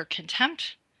foster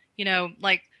contempt.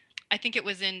 Like I think it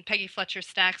was in Peggy Fletcher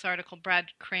Stack's article, Brad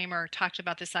Kramer talked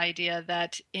about this idea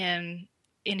that in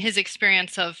his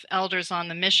experience of elders on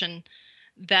the mission,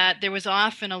 that there was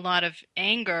often a lot of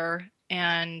anger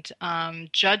and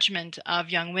judgment of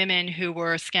young women who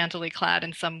were scantily clad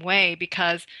in some way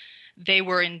because they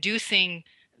were inducing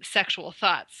sexual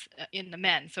thoughts in the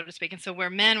men, so to speak. And so where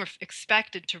men were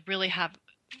expected to really have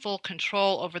full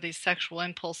control over these sexual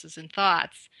impulses and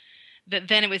thoughts, that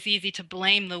then it was easy to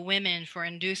blame the women for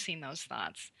inducing those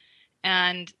thoughts.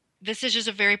 And this is just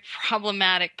a very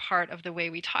problematic part of the way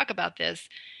we talk about this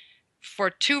for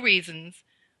two reasons.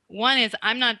 One is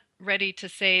I'm not ready to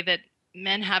say that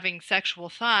men having sexual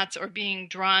thoughts or being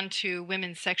drawn to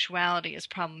women's sexuality is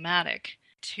problematic.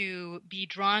 To be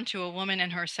drawn to a woman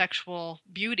and her sexual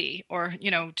beauty, or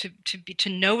to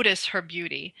notice her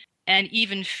beauty and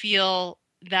even feel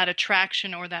that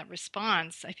attraction or that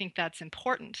response, I think that's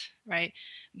important, right?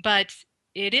 But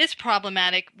it is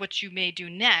problematic what you may do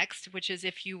next, which is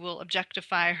if you will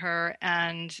objectify her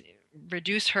and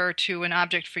reduce her to an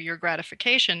object for your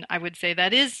gratification, I would say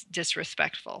that is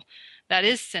disrespectful. That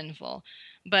is sinful.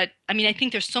 But I mean, I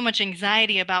think there's so much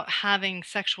anxiety about having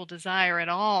sexual desire at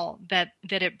all that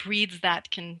it breeds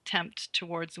that contempt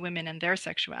towards women and their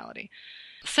sexuality.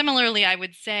 Similarly, I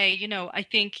would say, I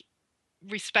think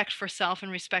respect for self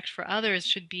and respect for others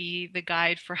should be the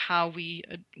guide for how we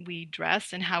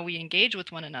dress and how we engage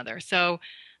with one another. So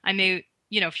I may,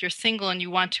 if you're single and you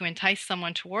want to entice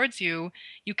someone towards you,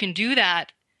 you can do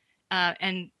that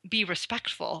and be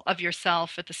respectful of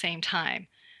yourself at the same time.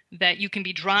 That you can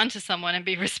be drawn to someone and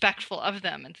be respectful of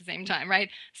them at the same time, right?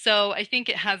 So I think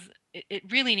it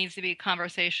really needs to be a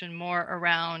conversation more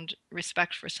around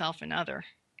respect for self and other.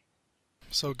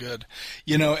 So good.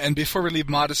 And before we leave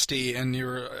modesty, and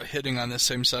you're hitting on this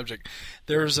same subject,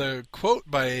 there's a quote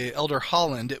by Elder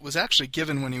Holland. It was actually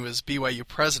given when he was BYU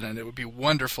president. It would be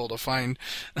wonderful to find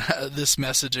this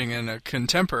messaging in a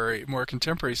more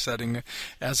contemporary setting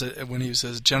when he was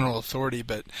as general authority.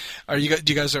 But do you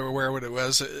guys are aware what it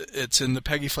was? It's in the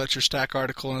Peggy Fletcher Stack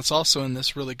article, and it's also in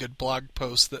this really good blog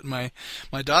post that my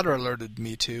daughter alerted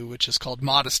me to, which is called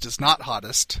 "Modest is Not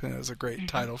Hottest." It was a great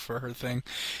title for her thing.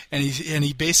 And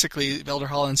he basically, Elder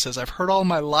Holland says, "I've heard all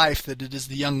my life that it is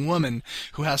the young woman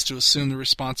who has to assume the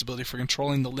responsibility for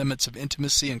controlling the limits of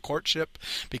intimacy and courtship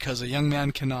because a young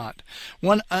man cannot.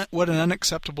 What an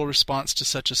unacceptable response to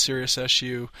such a serious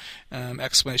issue!"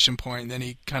 Exclamation point. And then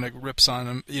he kind of rips on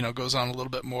him, goes on a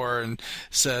little bit more and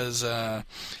says,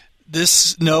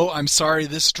 I'm sorry,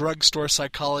 this drugstore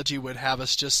psychology would have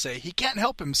us just say, he can't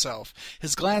help himself.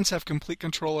 His glands have complete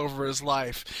control over his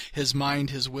life, his mind,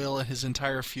 his will, and his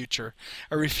entire future.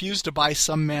 I refuse to buy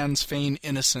some man's feigned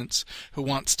innocence who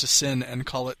wants to sin and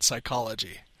call it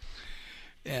psychology.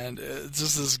 And it's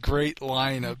just this great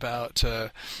line about,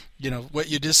 what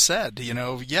you just said. They're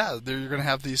going to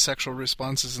have these sexual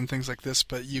responses and things like this,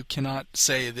 but you cannot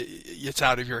say that it's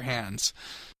out of your hands.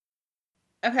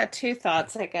 I've had two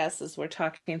thoughts, I guess, as we're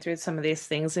talking through some of these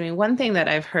things. I mean, one thing that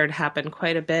I've heard happen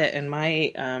quite a bit in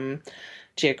my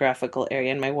geographical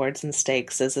area, in my wards and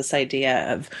stakes, is this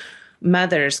idea of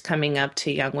mothers coming up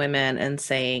to young women and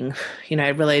saying, I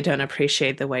really don't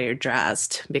appreciate the way you're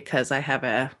dressed because I have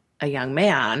a young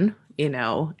man,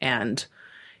 and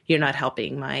you're not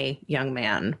helping my young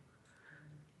man,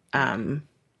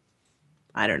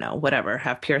 I don't know, whatever,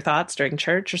 have pure thoughts during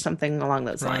church or something along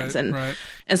those lines. And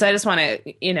so I just want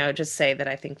to, just say that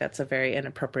I think that's a very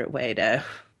inappropriate way to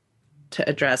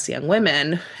address young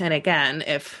women. And again,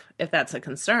 if that's a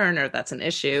concern or that's an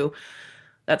issue,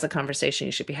 that's a conversation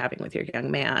you should be having with your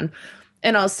young man.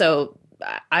 And also,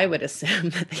 I would assume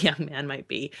that the young man might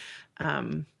be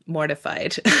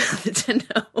mortified to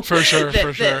know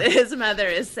that his mother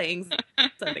is saying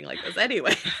something like this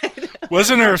anyway.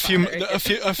 Wasn't there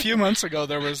a few months ago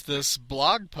there was this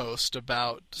blog post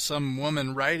about some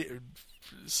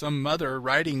mother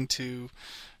writing to,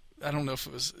 I don't know if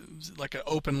it was like an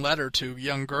open letter to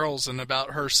young girls and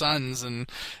about her sons, and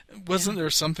wasn't there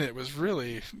something that was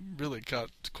really, really got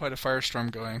quite a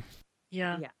firestorm going?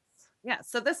 Yeah. Yeah,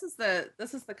 so this is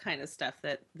the kind of stuff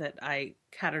that I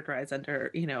categorize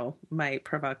under, my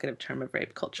provocative term of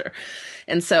rape culture.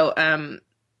 And so,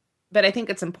 but I think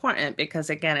it's important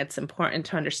because, again, it's important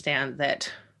to understand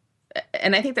that,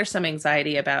 and I think there's some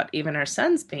anxiety about even our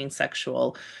sons being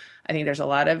sexual. I think there's a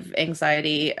lot of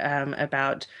anxiety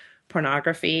about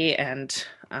pornography and,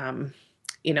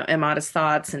 immodest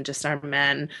thoughts and just our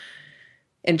men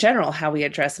in general, how we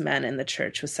address men in the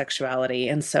church with sexuality.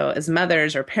 And so as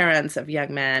mothers or parents of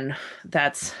young men,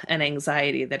 that's an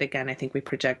anxiety that, again, I think we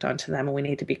project onto them, and we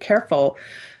need to be careful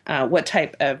what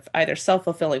type of either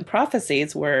self-fulfilling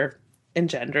prophecies we're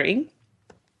engendering.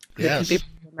 Yes. It can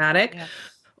be problematic. Yeah.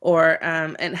 Or,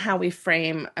 and how we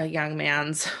frame a young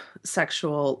man's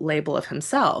sexual label of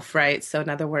himself, right? So in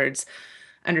other words,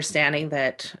 understanding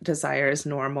that desire is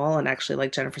normal and actually,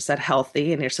 like Jennifer said,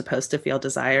 healthy, and you're supposed to feel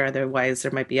desire. Otherwise,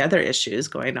 there might be other issues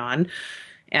going on.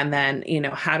 And then,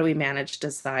 how do we manage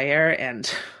desire?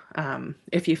 And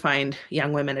if you find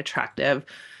young women attractive,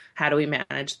 how do we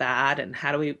manage that? And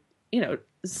how do we,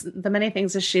 the many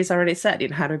things that she's already said,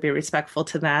 how to be respectful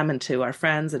to them and to our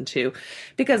friends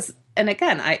and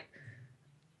again,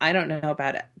 I don't know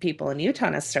about people in Utah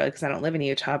necessarily because I don't live in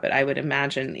Utah, but I would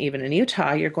imagine even in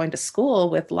Utah, you're going to school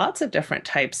with lots of different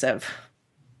types of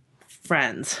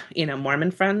friends, Mormon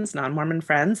friends, non-Mormon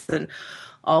friends, and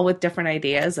all with different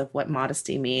ideas of what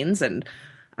modesty means. And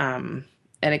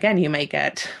again, you may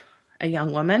get a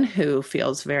young woman who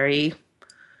feels very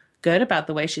good about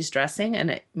the way she's dressing, and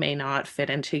it may not fit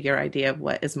into your idea of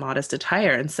what is modest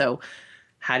attire. And so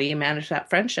how do you manage that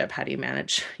friendship? How do you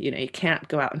manage, you can't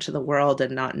go out into the world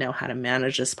and not know how to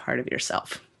manage this part of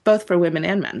yourself, both for women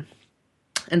and men.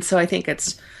 And so I think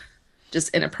it's just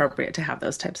inappropriate to have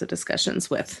those types of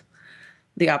discussions with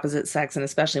the opposite sex, and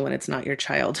especially when it's not your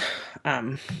child.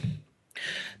 The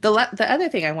other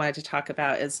thing I wanted to talk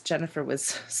about is Jennifer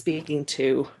was speaking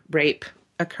to rape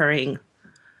occurring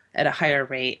at a higher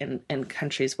rate in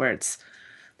countries where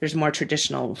there's more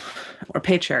traditional or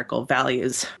patriarchal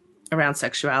values around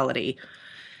sexuality,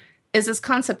 is this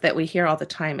concept that we hear all the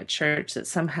time at church that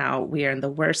somehow we are in the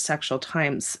worst sexual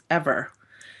times ever.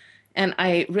 And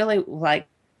I really like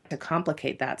to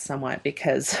complicate that somewhat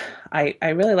because I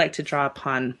really like to draw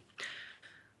upon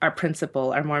our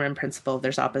Mormon principle,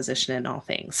 there's opposition in all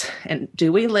things. And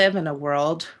do we live in a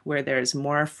world where there's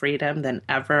more freedom than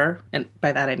ever? And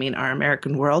by that, I mean our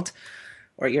American world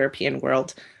or European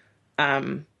world,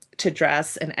 to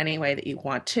dress in any way that you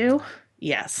want to?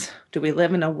 Yes. Do we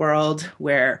live in a world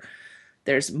where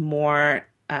there's more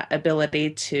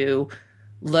ability to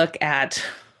look at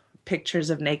pictures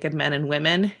of naked men and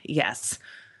women? Yes.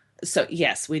 So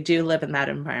yes, we do live in that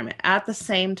environment. At the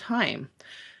same time,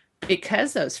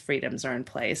 because those freedoms are in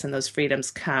place, and those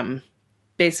freedoms come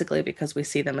basically because we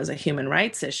see them as a human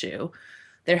rights issue,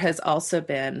 there has also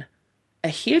been a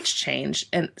huge change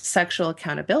in sexual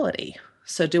accountability.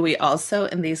 So do we also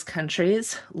in these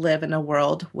countries live in a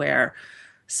world where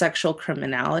sexual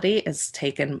criminality is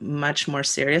taken much more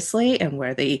seriously and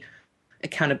where the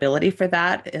accountability for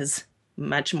that is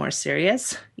much more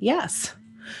serious? Yes.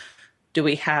 Do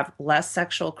we have less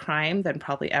sexual crime than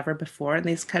probably ever before in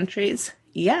these countries?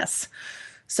 Yes.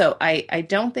 So I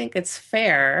don't think it's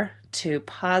fair to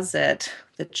posit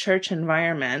the church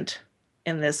environment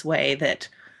in this way that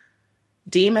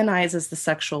demonizes the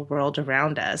sexual world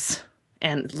around us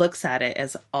and looks at it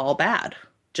as all bad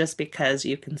just because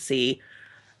you can see,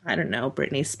 I don't know,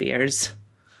 Britney Spears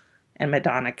and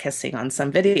Madonna kissing on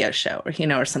some video show or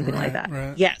something like that.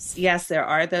 Right. Yes, there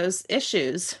are those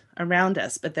issues around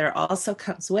us, but there also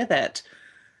comes with it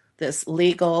this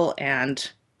legal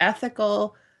and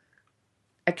ethical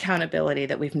accountability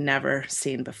that we've never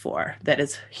seen before that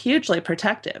is hugely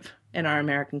protective in our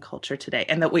American culture today,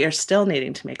 and that we are still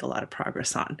needing to make a lot of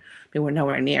progress on. I mean, we're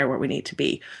nowhere near where we need to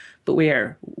be, but we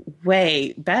are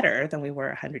way better than we were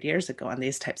 100 years ago on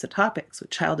these types of topics with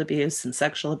child abuse and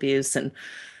sexual abuse and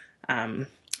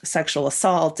sexual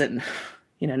assault and,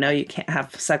 no, you can't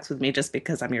have sex with me just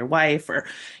because I'm your wife, or,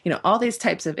 all these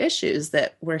types of issues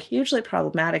that were hugely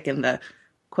problematic in the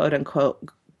quote unquote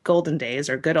golden days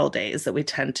or good old days that we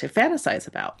tend to fantasize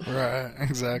about. Right,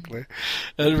 exactly.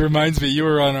 It reminds me, you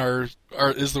were on our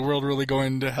Is the World Really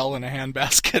Going to Hell in a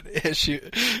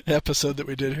Handbasket episode that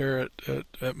we did here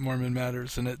at Mormon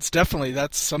Matters, and it's definitely,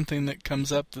 that's something that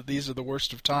comes up, that these are the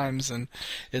worst of times, and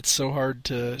it's so hard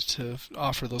to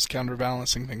offer those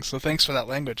counterbalancing things. So thanks for that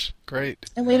language. Great.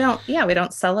 And we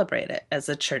don't celebrate it as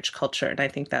a church culture, and I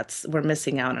think we're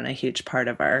missing out on a huge part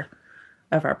of our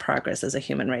progress as a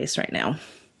human race right now.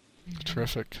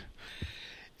 Terrific.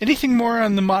 Anything more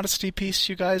on the modesty piece,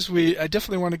 you guys? I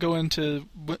definitely want to go into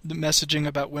the messaging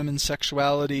about women's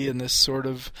sexuality and this sort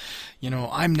of,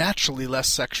 I'm naturally less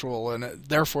sexual, and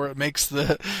therefore it makes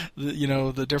the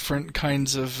different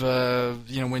kinds of,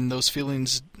 when those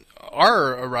feelings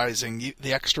are arising,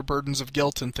 the extra burdens of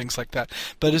guilt and things like that.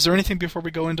 But is there anything before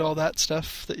we go into all that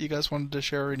stuff that you guys wanted to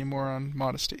share any more on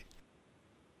modesty?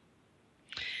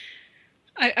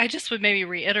 I just would maybe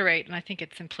reiterate, and I think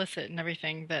it's implicit in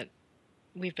everything that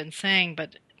we've been saying,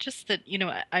 but just that,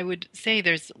 I would say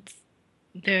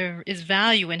there is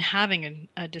value in having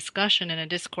a discussion and a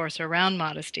discourse around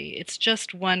modesty. It's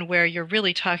just one where you're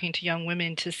really talking to young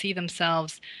women to see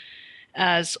themselves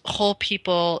as whole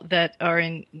people that are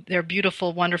in their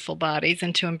beautiful, wonderful bodies,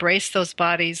 and to embrace those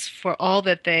bodies for all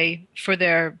that for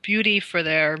their beauty, for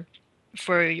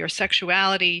your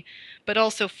sexuality, but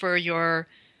also for your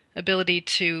ability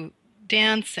to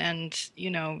dance and,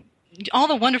 all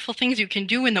the wonderful things you can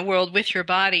do in the world with your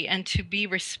body, and to be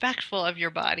respectful of your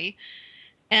body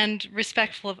and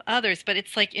respectful of others. But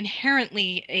it's like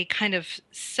inherently a kind of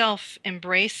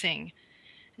self-embracing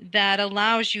that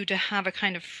allows you to have a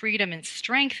kind of freedom and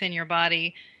strength in your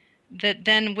body that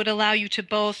then would allow you to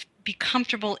both be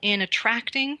comfortable in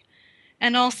attracting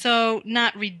and also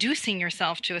not reducing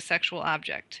yourself to a sexual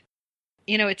object.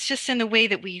 It's just in the way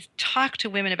that we talk to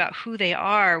women about who they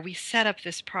are, we set up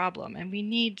this problem, and we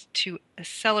need to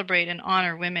celebrate and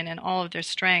honor women and all of their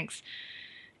strengths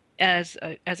as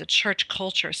a church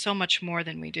culture so much more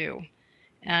than we do.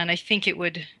 And I think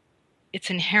it's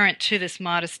inherent to this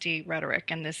modesty rhetoric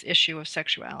and this issue of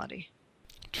sexuality.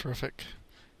 Terrific.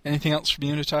 Anything else from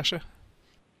you, Natasha?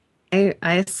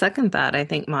 I second that. I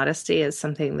think modesty is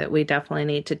something that we definitely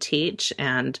need to teach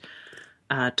and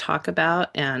talk about,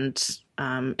 and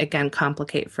again,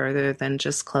 complicate further than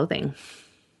just clothing.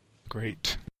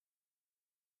 Great.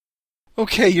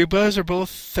 Okay, you guys are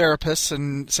both therapists,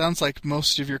 and it sounds like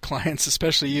most of your clients,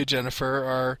 especially you,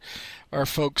 Jennifer, are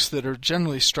folks that are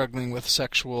generally struggling with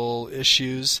sexual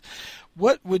issues.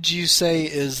 What would you say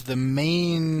is the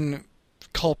main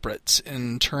culprits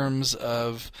in terms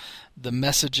of the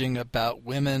messaging about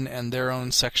women and their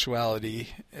own sexuality,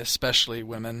 especially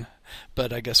women,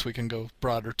 but I guess we can go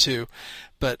broader too.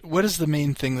 But what is the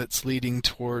main thing that's leading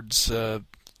towards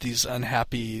these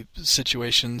unhappy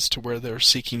situations to where they're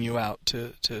seeking you out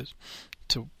to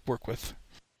work with?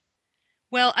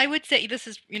 Well, I would say this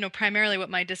is, primarily what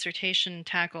my dissertation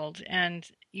tackled. And,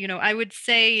 I would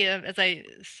say, as I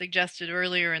suggested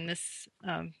earlier in this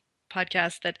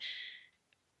podcast, that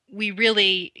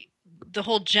the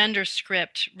whole gender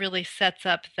script really sets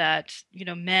up that,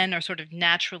 men are sort of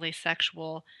naturally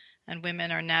sexual and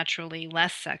women are naturally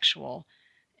less sexual.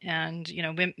 And,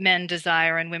 men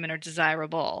desire and women are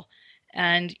desirable.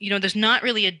 And, there's not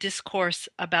really a discourse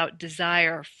about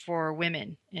desire for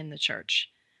women in the church.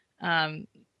 Again,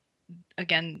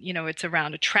 it's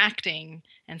around attracting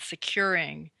and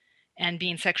securing and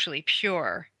being sexually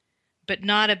pure, but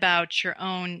not about your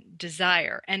own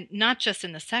desire. And not just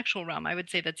in the sexual realm. I would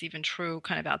say that's even true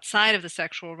kind of outside of the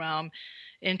sexual realm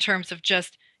in terms of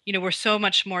just, we're so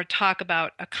much more talk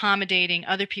about accommodating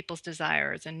other people's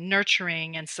desires and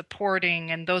nurturing and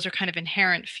supporting, and those are kind of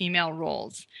inherent female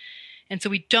roles. And so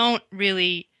we don't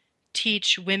really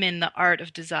teach women the art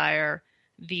of desire,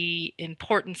 the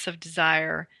importance of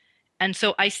desire. And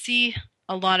so I see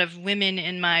a lot of women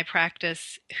in my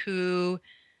practice who,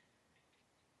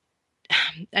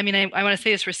 I want to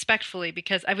say this respectfully,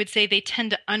 because I would say they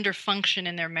tend to underfunction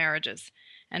in their marriages.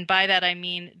 And by that I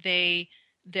mean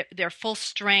their full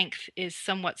strength is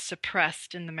somewhat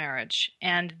suppressed in the marriage.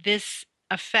 And this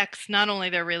affects not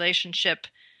only their relationship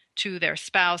to their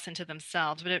spouse and to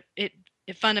themselves, but it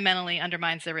fundamentally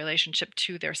undermines their relationship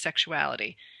to their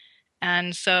sexuality.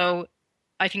 And so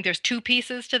I think there's two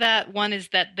pieces to that. One is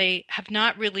that they have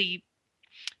not really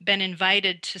been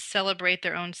invited to celebrate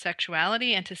their own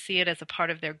sexuality and to see it as a part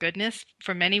of their goodness.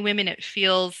 For many women, it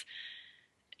feels,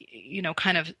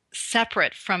 kind of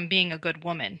separate from being a good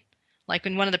woman. Like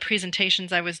in one of the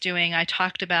presentations I was doing, I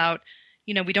talked about,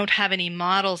 we don't have any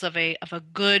models of a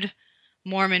good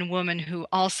Mormon woman who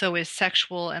also is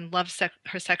sexual and loves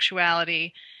her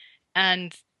sexuality.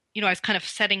 And, I was kind of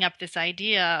setting up this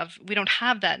idea of we don't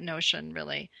have that notion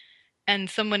really. And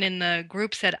someone in the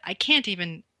group said, I can't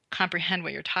even comprehend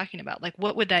what you're talking about. Like,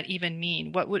 what would that even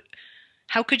mean?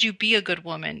 How could you be a good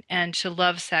woman and to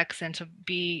love sex and to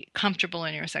be comfortable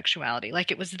in your sexuality?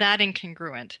 Like, it was that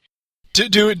incongruent.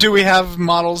 Do we have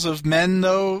models of men,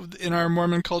 though, in our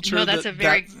Mormon culture? No,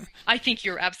 I think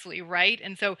you're absolutely right.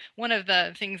 And so one of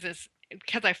the things is,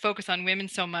 because I focus on women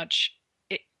so much,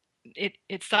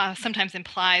 it sometimes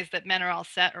implies that men are all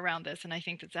set around this, and I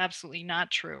think that's absolutely not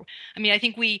true. I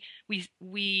think we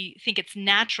think it's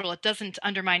natural. It doesn't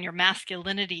undermine your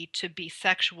masculinity to be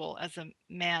sexual as a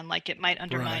man, like it might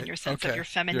undermine your sense of your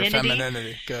femininity. Your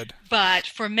femininity, good. But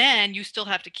for men, you still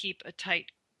have to keep a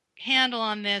tight handle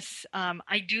on this.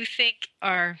 I do think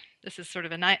this is sort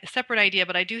of a separate idea,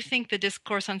 but I do think the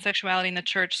discourse on sexuality in the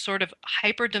church sort of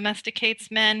hyper domesticates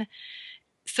men,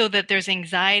 so that there's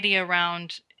anxiety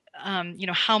around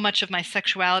how much of my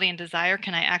sexuality and desire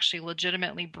can I actually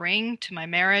legitimately bring to my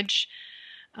marriage?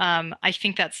 I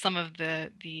think that's some of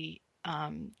the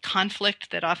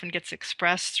conflict that often gets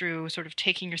expressed through sort of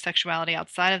taking your sexuality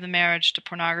outside of the marriage to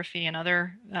pornography and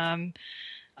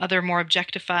other more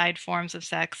objectified forms of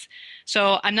sex.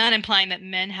 So I'm not implying that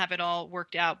men have it all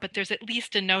worked out, but there's at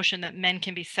least a notion that men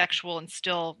can be sexual and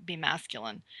still be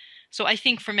masculine. So I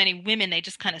think for many women, they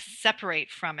just kind of separate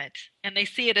from it and they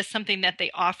see it as something that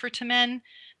they offer to men,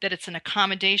 that it's an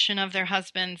accommodation of their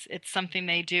husbands. It's something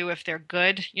they do if they're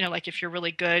good. Like if you're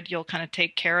really good, you'll kind of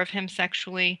take care of him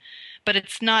sexually. But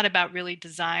it's not about really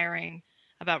desiring,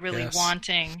 about really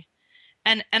wanting.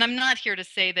 And I'm not here to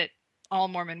say that all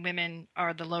Mormon women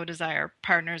are the low desire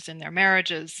partners in their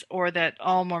marriages, or that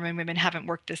all Mormon women haven't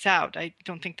worked this out. I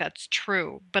don't think that's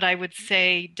true. But I would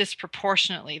say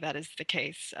disproportionately that is the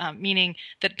case, meaning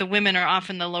that the women are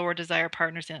often the lower desire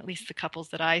partners in at least the couples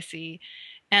that I see.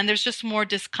 And there's just more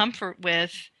discomfort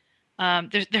with,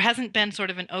 there hasn't been sort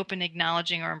of an open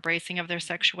acknowledging or embracing of their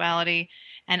sexuality.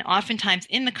 And oftentimes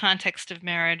in the context of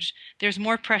marriage, there's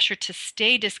more pressure to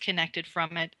stay disconnected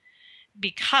from it,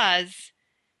 because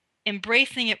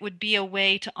embracing it would be a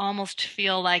way to almost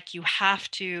feel like you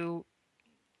have to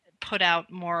put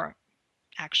out more,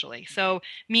 actually. So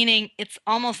meaning it's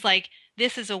almost like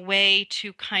this is a way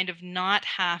to kind of not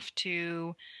have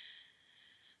to,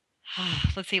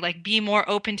 let's see, like be more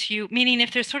open to you. Meaning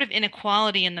if there's sort of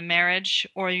inequality in the marriage,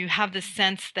 or you have the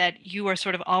sense that you are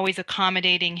sort of always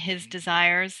accommodating his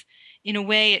desires, in a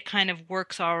way it kind of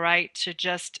works all right to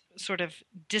just sort of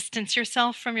distance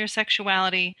yourself from your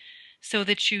sexuality, so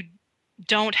that you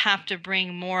don't have to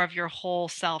bring more of your whole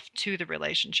self to the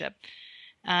relationship.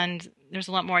 And there's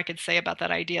a lot more I could say about that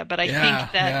idea, but I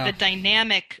think that the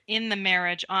dynamic in the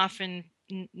marriage often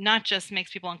not just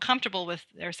makes people uncomfortable with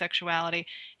their sexuality,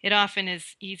 it often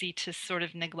is easy to sort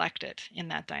of neglect it in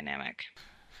that dynamic.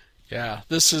 Yeah,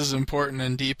 this is important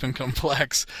and deep and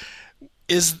complex.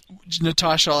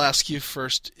 Natasha, I'll ask you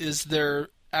first, is there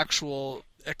actual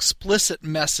explicit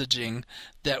messaging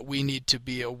that we need to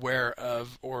be aware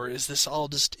of, or is this all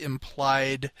just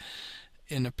implied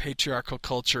in a patriarchal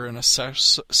culture, in a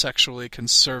sexually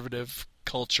conservative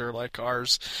culture like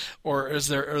ours, or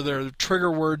are there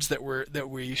trigger words that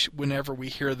we whenever we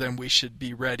hear them we should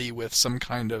be ready with some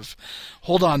kind of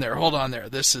hold on there,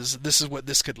 this is what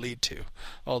this could lead to,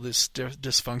 all this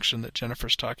dysfunction that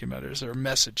Jennifer's talking about? Is there a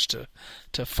message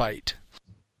to fight?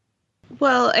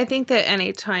 Well, I think that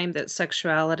any time that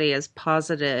sexuality is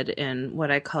posited in what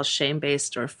I call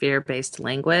shame-based or fear-based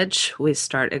language, we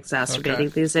start exacerbating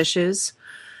these issues.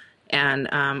 And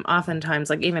oftentimes,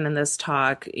 like even in this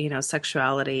talk,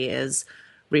 sexuality is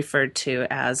referred to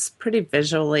as pretty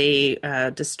visually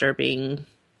disturbing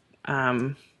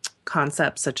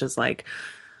concepts, such as like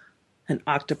an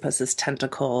octopus's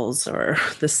tentacles or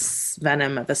the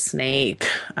venom of a snake.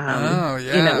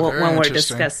 When we're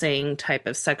discussing type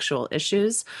of sexual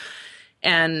issues.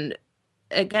 And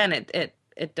again,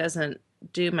 it doesn't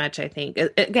do much, I think.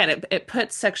 It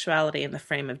puts sexuality in the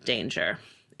frame of danger.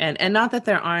 And not that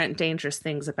there aren't dangerous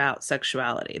things about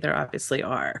sexuality. There obviously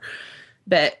are.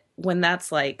 But when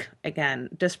that's like, again,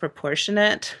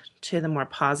 disproportionate to the more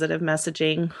positive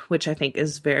messaging, which I think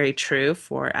is very true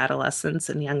for adolescents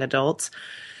and young adults,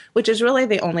 which is really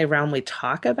the only realm we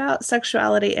talk about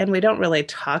sexuality. And we don't really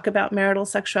talk about marital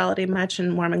sexuality much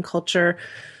in Mormon culture.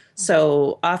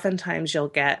 So oftentimes you'll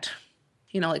get,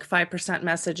 like 5%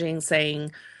 messaging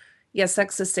saying, yes,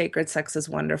 sex is sacred, sex is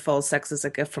wonderful, sex is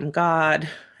a gift from God,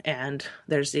 and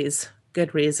there's these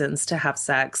good reasons to have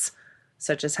sex,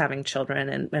 such as having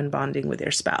children and bonding with your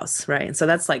spouse, right? And so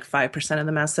that's like 5% of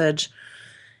the message.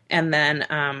 And then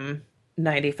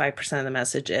 95% of the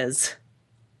message is,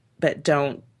 but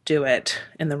don't do it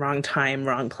in the wrong time,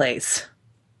 wrong place,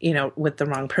 with the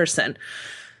wrong person.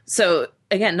 So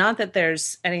again, not that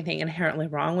there's anything inherently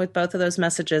wrong with both of those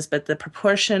messages, but the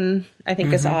proportion, I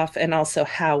think, is off, and also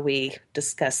how we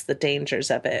discuss the dangers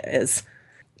of it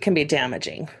can be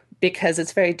damaging, because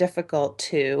it's very difficult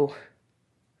to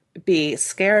be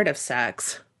scared of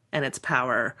sex and its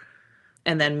power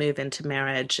and then move into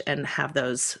marriage and have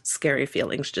those scary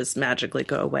feelings just magically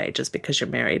go away just because you're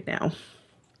married now.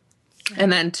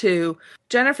 And then to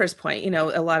Jennifer's point,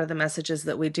 a lot of the messages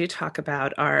that we do talk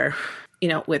about are,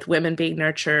 with women being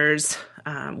nurturers,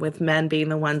 with men being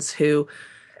the ones who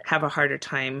have a harder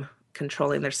time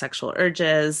controlling their sexual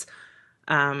urges.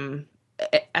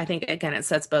 I think, again, it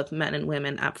sets both men and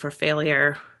women up for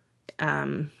failure.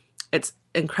 It's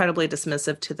incredibly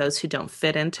dismissive to those who don't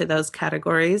fit into those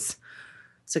categories.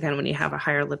 So again, when you have a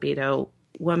higher libido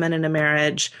woman in a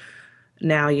marriage,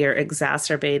 now you're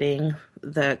exacerbating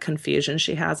the confusion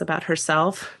she has about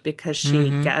herself because she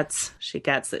gets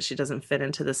that she doesn't fit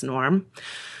into this norm.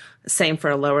 Same for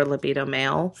a lower libido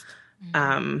male.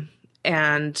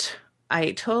 And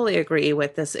I totally agree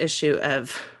with this issue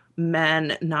of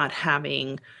men not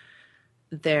having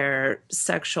their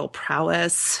sexual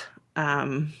prowess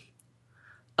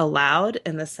allowed,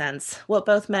 in the sense, well,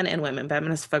 both men and women, but I'm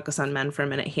going to focus on men for a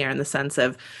minute here, in the sense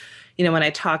of, when I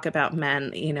talk about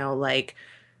men, like,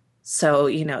 so,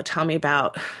 tell me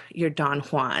about your Don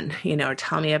Juan, or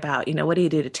tell me about, what do you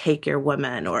do to take your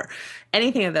woman, or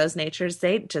anything of those natures.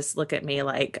 They just look at me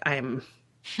like I'm,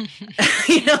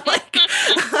 like,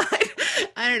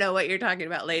 I don't know what you're talking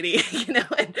about, lady,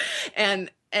 and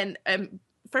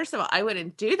first of all, I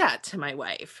wouldn't do that to my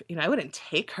wife. I wouldn't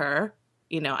take her,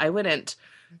 I wouldn't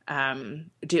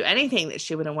do anything that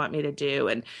she wouldn't want me to do.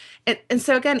 And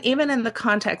so again, even in the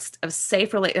context of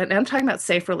and I'm talking about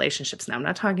safe relationships now, I'm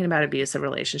not talking about abusive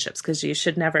relationships, because you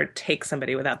should never take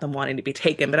somebody without them wanting to be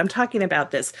taken. But I'm talking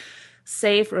about this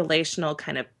safe relational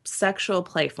kind of sexual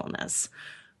playfulness,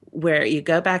 where you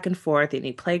go back and forth and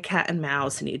you play cat and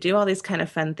mouse and you do all these kind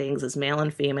of fun things as male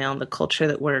and female in the culture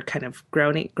that we're kind of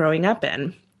growing up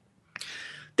in.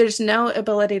 There's no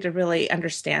ability to really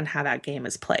understand how that game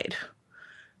is played,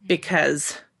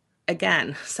 because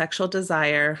again, sexual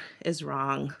desire is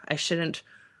wrong. I shouldn't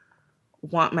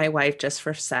want my wife just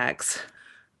for sex.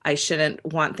 I shouldn't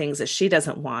want things that she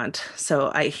doesn't want.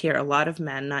 So I hear a lot of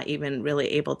men not even really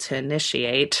able to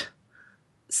initiate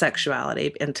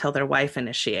sexuality until their wife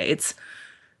initiates,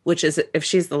 which is, if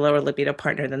she's the lower libido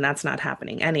partner, then that's not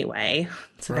happening anyway.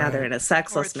 So now they're in a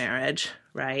sexless marriage,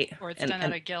 right? Or it's done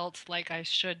out of guilt, like I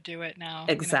should do it now.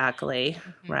 Exactly,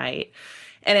 right.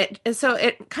 And so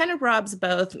it kind of robs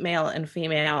both male and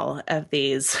female of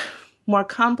these more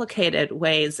complicated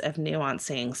ways of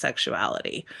nuancing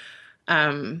sexuality.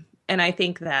 And I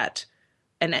think that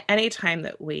any time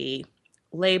that we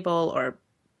label or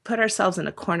put ourselves in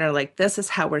a corner like this is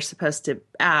how we're supposed to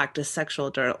act as sexual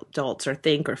adults or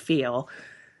think or feel,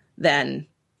 then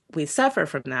we suffer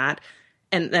from that.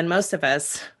 And then most of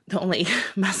us, the only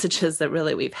messages that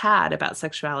really we've had about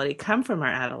sexuality come from our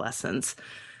adolescence.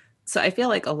 So I feel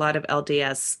like a lot of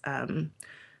LDS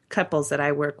couples that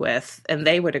I work with, and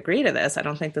they would agree to this, I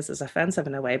don't think this is offensive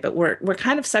in a way, but we're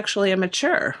kind of sexually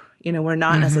immature. We're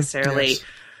not necessarily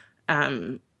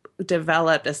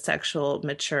developed as sexual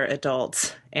mature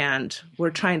adults, and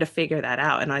we're trying to figure that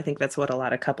out. And I think that's what a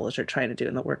lot of couples are trying to do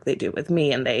in the work they do with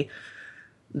me. And they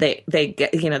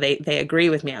get, they agree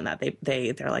with me on that.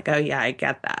 They're like, oh yeah, I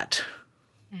get that.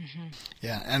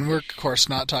 Yeah. And we're of course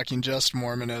not talking just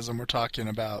Mormonism. We're talking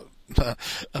about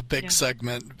a big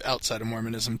segment outside of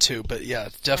Mormonism too. But yeah,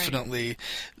 definitely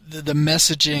the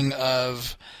messaging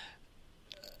of,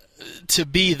 to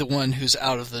be the one who's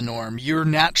out of the norm. You're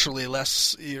naturally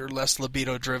less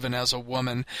libido driven as a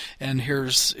woman, and here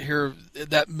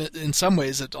that in some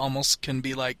ways it almost can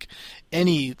be like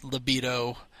any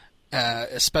libido,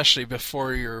 especially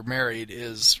before you're married,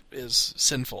 is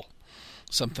sinful,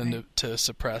 something to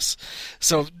suppress.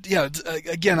 So yeah,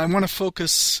 again, I want to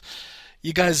focus.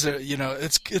 You guys are,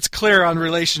 it's clear on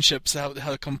relationships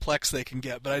how complex they can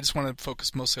get, but I just want to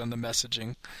focus mostly on the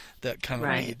messaging that kind of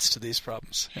leads to these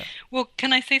problems. Yeah. Well,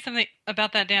 can I say something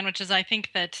about that, Dan, which is I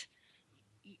think that,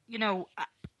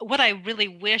 what I really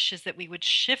wish is that we would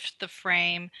shift the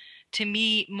frame to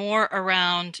me more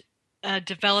around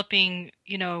developing,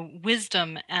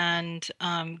 wisdom and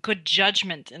good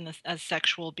judgment as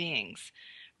sexual beings,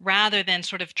 rather than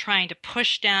sort of trying to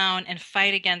push down and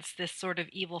fight against this sort of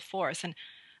evil force. And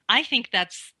I think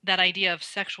that idea of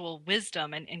sexual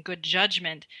wisdom and good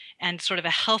judgment and sort of a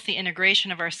healthy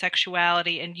integration of our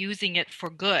sexuality and using it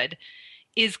for good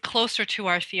is closer to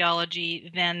our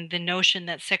theology than the notion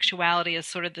that sexuality is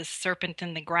sort of this serpent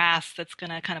in the grass that's going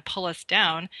to kind of pull us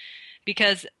down.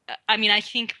 Because, I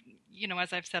think,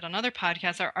 as I've said on other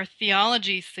podcasts, our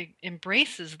theology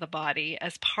embraces the body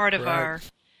as part of our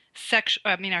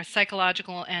our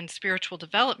psychological and spiritual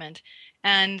development.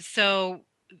 And so,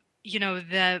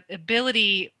 the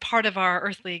ability, part of our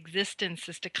earthly existence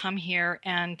is to come here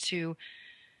and to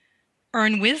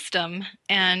earn wisdom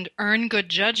and earn good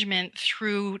judgment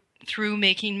through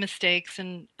making mistakes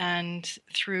and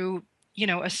through,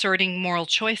 asserting moral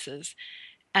choices.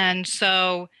 And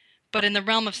so, but in the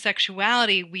realm of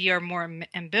sexuality, we are more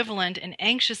ambivalent and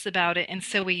anxious about it. And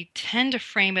so we tend to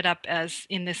frame it up as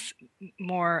in this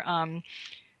more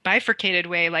bifurcated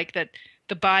way, like that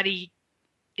the body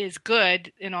is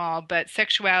good and all, but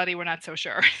sexuality, we're not so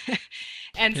sure.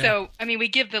 And so, we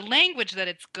give the language that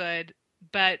it's good,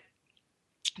 but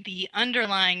the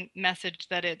underlying message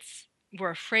that it's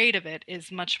we're afraid of it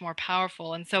is much more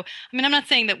powerful. And so, I mean, I'm not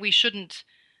saying that we shouldn't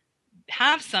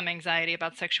have some anxiety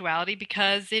about sexuality,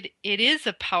 because it is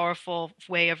a powerful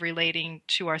way of relating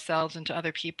to ourselves and to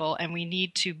other people, and we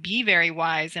need to be very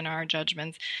wise in our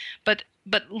judgments. But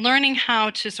learning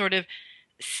how to sort of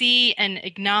see and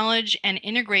acknowledge and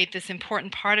integrate this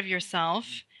important part of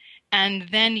yourself, and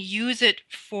then use it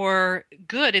for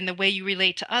good in the way you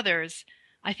relate to others,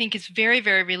 I think is very,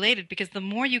 very related, because the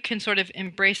more you can sort of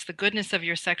embrace the goodness of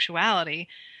your sexuality,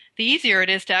 the easier it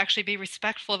is to actually be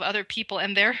respectful of other people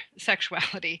and their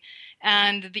sexuality.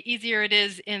 And the easier it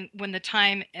is when the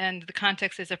time and the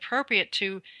context is appropriate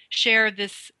to share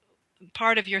this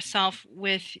part of yourself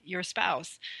with your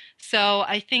spouse. So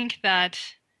I think that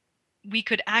we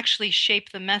could actually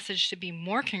shape the message to be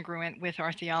more congruent with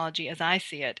our theology as I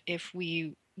see it if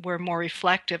we were more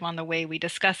reflective on the way we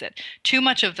discuss it. Too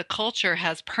much of the culture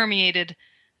has permeated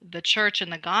the church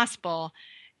and the gospel,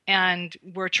 and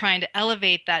we're trying to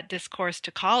elevate that discourse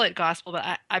to call it gospel,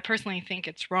 but I personally think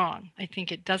it's wrong. I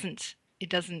think it doesn't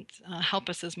help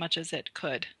us as much as it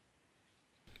could.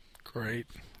 Great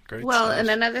Well, stuff. and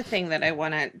another thing that I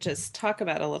want to just talk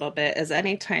about a little bit is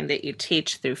anytime that you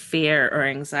teach through fear or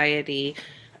anxiety,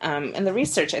 and the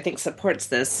research, I think, supports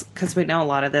this, because we know a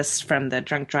lot of this from the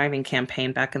drunk driving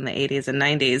campaign back in the 80s and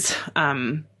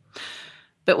 90s.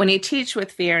 But when you teach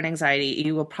with fear and anxiety,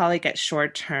 you will probably get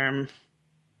short-term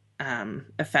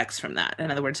effects from that.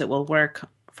 In other words, it will work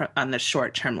on the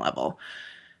short-term level.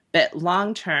 But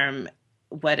long-term,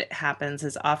 what happens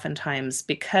is oftentimes,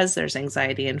 because there's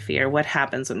anxiety and fear, what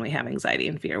happens when we have anxiety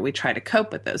and fear? We try to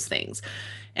cope with those things.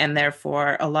 And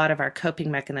therefore, a lot of our coping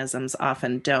mechanisms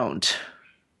often don't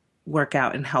work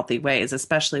out in healthy ways,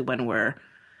 especially when we're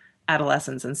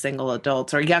adolescents and single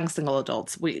adults or young single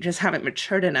adults. We just haven't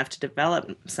matured enough to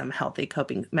develop some healthy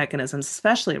coping mechanisms,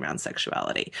 especially around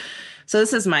sexuality. So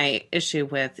this is my issue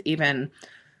with even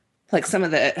like some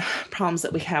of the problems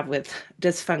that we have with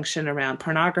dysfunction around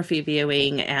pornography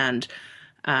viewing and,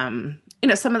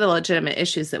 some of the legitimate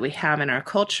issues that we have in our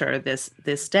culture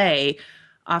this day.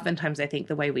 Oftentimes, I think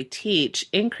the way we teach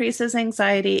increases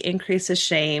anxiety, increases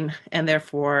shame, and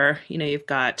therefore, you've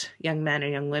got young men or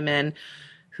young women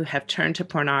who have turned to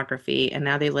pornography, and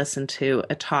now they listen to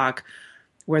a talk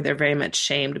where they're very much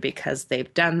shamed because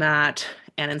they've done that.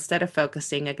 And instead of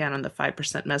focusing again on the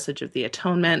 5% message of the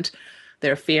atonement,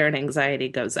 their fear and anxiety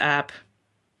goes up.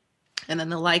 And then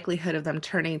the likelihood of them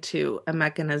turning to a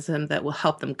mechanism that will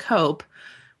help them cope,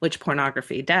 which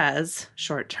pornography does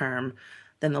short term,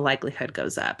 then the likelihood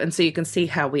goes up. And so you can see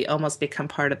how we almost become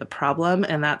part of the problem.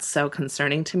 And that's so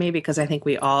concerning to me, because I think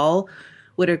we all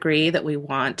would agree that we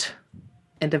want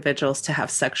individuals to have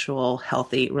sexual,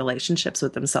 healthy relationships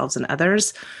with themselves and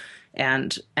others.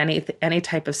 And any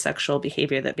type of sexual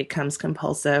behavior that becomes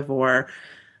compulsive or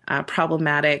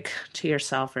problematic to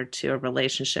yourself or to a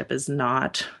relationship does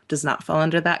not fall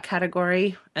under that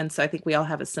category. And so I think we all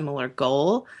have a similar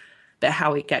goal, but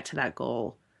how we get to that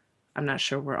goal, I'm not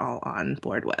sure we're all on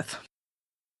board with.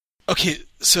 Okay,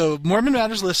 so Mormon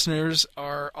Matters listeners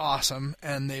are awesome,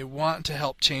 and they want to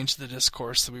help change the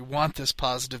discourse. So we want this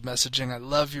positive messaging. I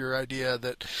love your idea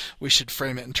that we should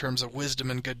frame it in terms of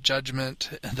wisdom and good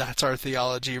judgment. That's our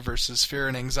theology versus fear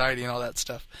and anxiety and all that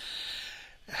stuff.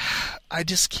 I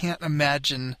just can't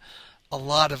imagine a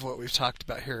lot of what we've talked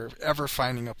about here ever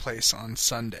finding a place on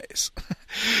Sundays.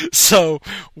 So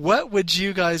what would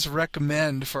you guys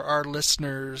recommend for our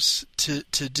listeners to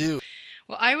do?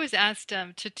 Well, I was asked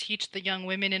to teach the young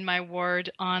women in my ward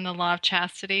on the law of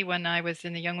chastity when I was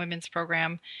in the young women's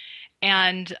program.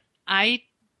 And I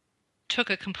took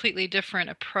a completely different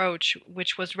approach,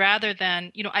 which was rather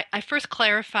than, I first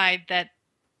clarified that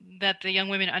the young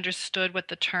women understood what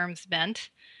the terms meant,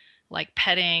 like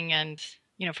petting and,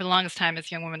 for the longest time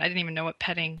as young women, I didn't even know what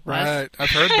petting was. Right, I've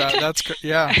heard that. That's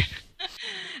yeah.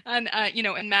 And,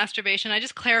 and masturbation. I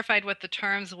just clarified what the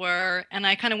terms were, and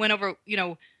I kind of went over,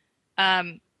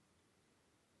 and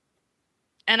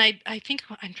I think,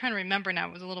 I'm trying to remember now,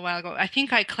 it was a little while ago, I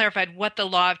think I clarified what the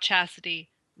law of chastity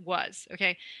was,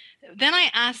 okay? Then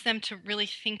I asked them to really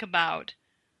think about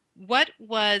what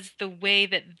was the way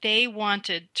that they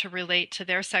wanted to relate to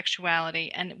their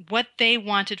sexuality and what they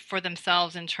wanted for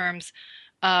themselves in terms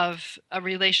of a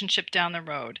relationship down the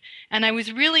road. And I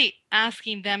was really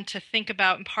asking them to think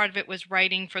about, and part of it was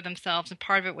writing for themselves and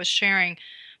part of it was sharing,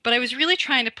 but I was really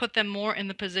trying to put them more in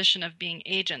the position of being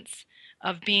agents,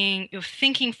 of being,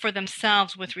 thinking for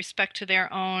themselves with respect to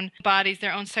their own bodies,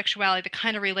 their own sexuality, the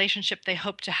kind of relationship they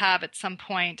hope to have at some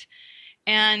point.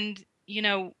 And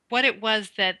what it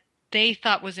was that they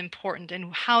thought was important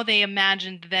and how they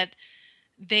imagined that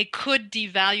they could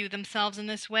devalue themselves in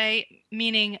this way,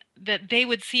 meaning that they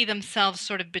would see themselves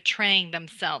sort of betraying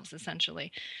themselves,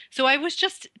 essentially. So I was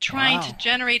just trying to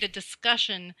generate a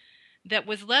discussion that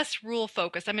was less rule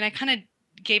focused. I mean, I kind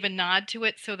of gave a nod to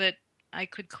it so that I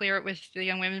could clear it with the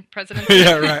young women presidency.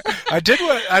 Yeah, right. I did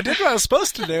what I was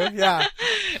supposed to do. Yeah,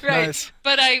 right. Nice.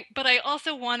 But I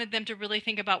also wanted them to really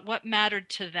think about what mattered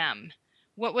to them.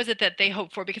 What was it that they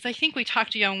hoped for? Because I think we talk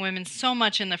to young women so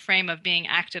much in the frame of being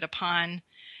acted upon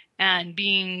and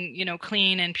being,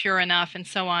 clean and pure enough and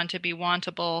so on to be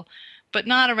wantable, but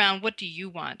not around what do you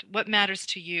want? What matters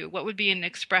to you? What would be an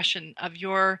expression of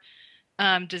your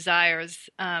desires,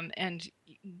 and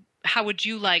how would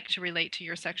you like to relate to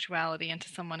your sexuality and to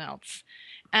someone else?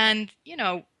 And,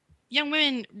 young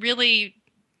women really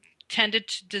tended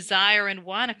to desire and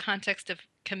want a context of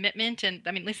commitment. And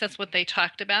I mean, at least that's what they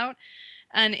talked about.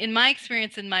 And in my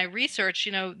experience, in my research,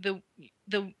 the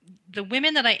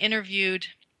women that I interviewed,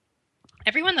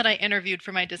 everyone that I interviewed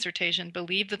for my dissertation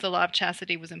believed that the law of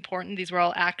chastity was important. These were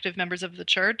all active members of the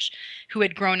church who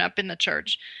had grown up in the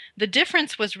church. The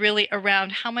difference was really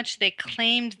around how much they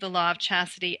claimed the law of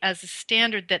chastity as a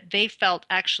standard that they felt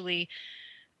actually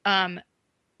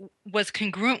was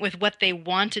congruent with what they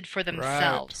wanted for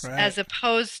themselves, right. as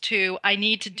opposed to, I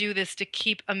need to do this to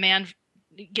keep a man,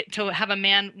 to have a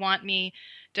man want me,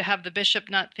 to have the bishop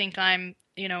not think I'm,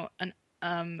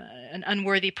 an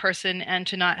unworthy person, and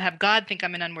to not have God think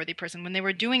I'm an unworthy person. When they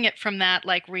were doing it from that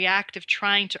reactive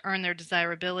trying to earn their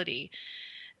desirability,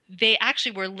 they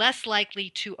actually were less likely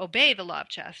to obey the law of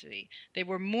chastity. They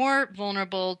were more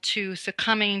vulnerable to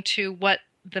succumbing to what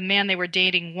the man they were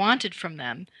dating wanted from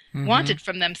them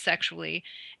sexually,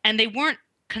 and they weren't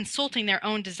consulting their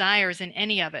own desires in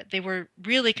any of it. They were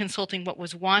really consulting what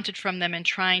was wanted from them and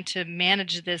trying to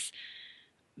manage this,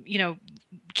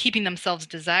 keeping themselves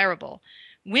desirable.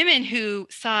 Women who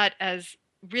saw it as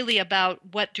really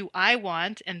about what do I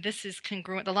want, and this is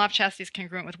congruent, the law of chastity is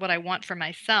congruent with what I want for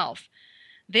myself,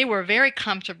 they were very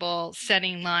comfortable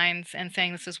setting lines and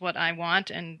saying, this is what I want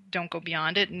and don't go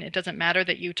beyond it. And it doesn't matter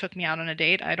that you took me out on a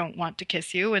date. I don't want to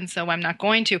kiss you, and so I'm not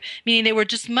going to. Meaning they were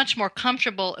just much more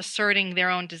comfortable asserting their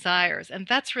own desires. And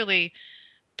that's really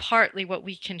partly what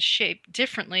we can shape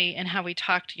differently in how we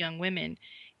talk to young women,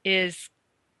 is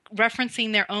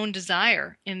referencing their own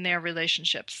desire in their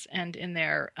relationships and in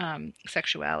their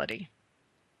sexuality.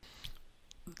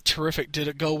 Terrific. Did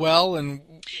it go well? And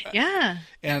yeah,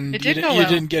 and it did you go well.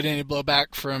 didn't get any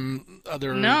blowback from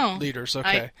other leaders.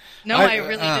 Okay. I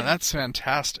really didn't. That's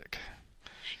fantastic.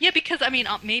 Yeah, because I mean,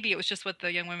 maybe it was just what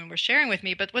the young women were sharing with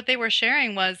me, but what they were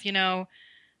sharing was,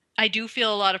 I do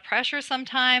feel a lot of pressure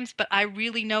sometimes, but I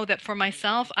really know that for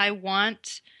myself, I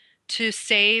want to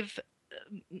save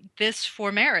this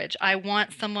for marriage. I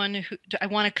want someone I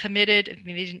want a committed, I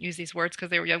mean, they didn't use these words because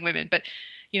they were young women, but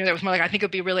that was more like, I think it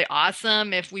would be really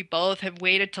awesome if we both have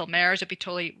waited till marriage. It'd be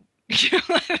totally,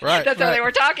 right, that's how they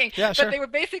were talking. Yeah, sure. But they were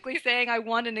basically saying, I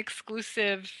want an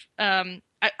exclusive,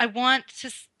 I want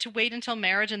to wait until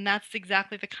marriage, and that's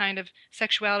exactly the kind of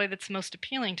sexuality that's most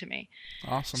appealing to me.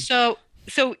 Awesome. So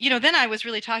then I was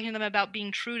really talking to them about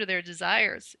being true to their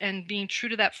desires and being true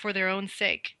to that for their own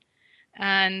sake,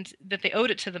 and that they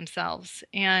owed it to themselves,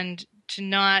 and to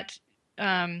not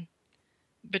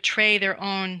betray their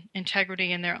own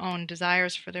integrity and their own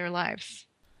desires for their lives.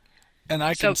 And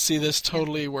I can see this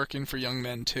totally working for young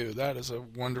men too. That is a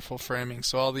wonderful framing.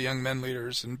 So all the young men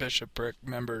leaders and bishopric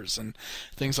members and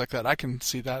things like that, I can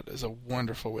see that as a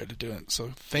wonderful way to do it. So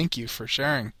thank you for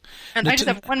sharing. And I just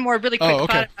have one more really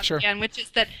quick thought sure. again, which is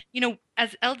that,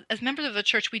 as members of the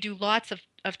church, we do lots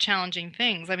of challenging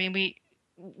things. I mean,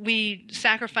 we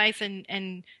sacrifice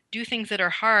and do things that are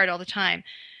hard all the time.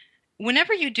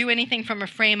 Whenever you do anything from a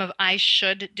frame of I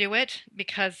should do it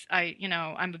because I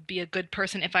would be a good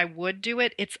person if I would do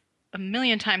it, it's a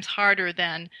million times harder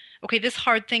than, okay, this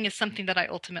hard thing is something that I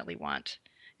ultimately want.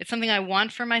 It's something I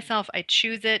want for myself. I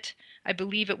choose it. I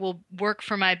believe it will work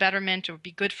for my betterment or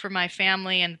be good for my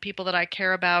family and the people that I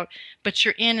care about. But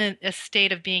you're in a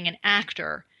state of being an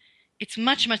actor. It's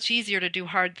much, much easier to do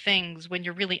hard things when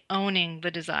you're really owning the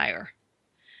desire.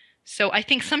 So I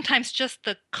think sometimes just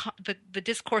the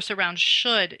discourse around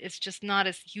should is just not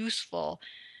as useful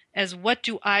as what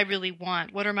do I really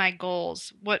want? What are my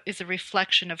goals? What is a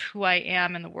reflection of who I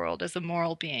am in the world as a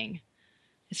moral being?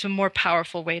 It's a more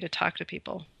powerful way to talk to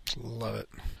people. Love it.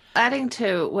 Adding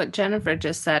to what Jennifer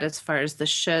just said as far as the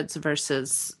shoulds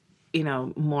versus,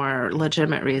 more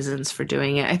legitimate reasons for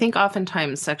doing it, I think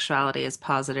oftentimes sexuality is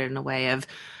posited in a way of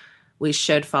we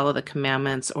should follow the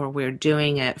commandments, or we're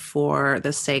doing it for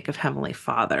the sake of Heavenly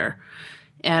Father.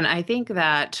 And I think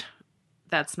that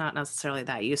that's not necessarily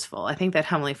that useful. I think that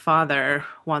Heavenly Father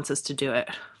wants us to do it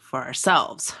for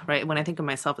ourselves, right? When I think of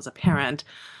myself as a parent,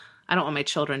 I don't want my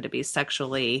children to be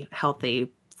sexually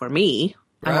healthy for me.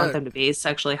 Right. I want them to be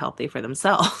sexually healthy for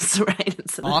themselves, right? And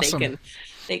so that Awesome.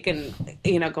 they can,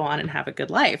 go on and have a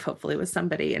good life, hopefully with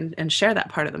somebody and share that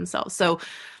part of themselves. So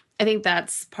I think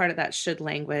that's part of that should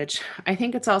language. I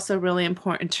think it's also really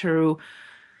important to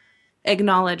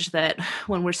acknowledge that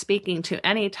when we're speaking to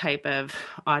any type of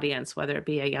audience, whether it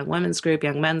be a young women's group,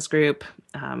 young men's group,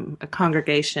 a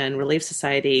congregation, Relief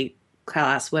Society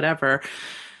class, whatever,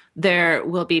 there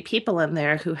will be people in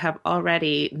there who have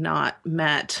already not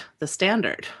met the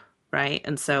standard, right?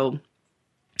 And so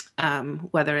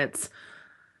whether it's,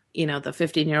 the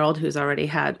 15-year-old who's already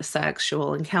had a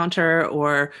sexual encounter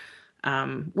or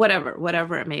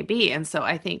whatever it may be. And so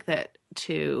I think that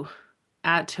to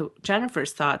add to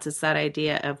Jennifer's thoughts, it's that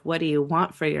idea of what do you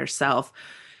want for yourself,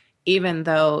 even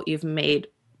though you've made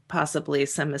possibly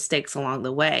some mistakes along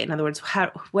the way. In other words,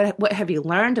 what have you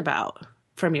learned about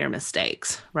from your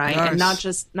mistakes, right? Nice. And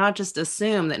not just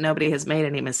assume that nobody has made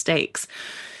any mistakes.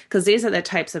 Because these are the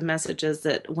types of messages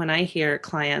that when I hear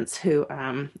clients who,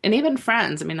 and even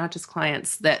friends, not just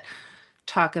clients, that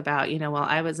talk about, well,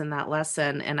 I was in that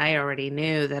lesson and I already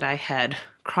knew that I had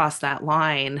crossed that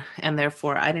line and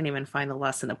therefore I didn't even find the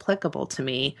lesson applicable to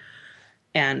me.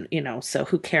 And, so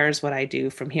who cares what I do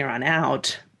from here on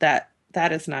out? That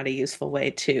is not a useful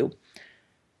way to,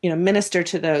 minister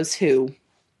to those who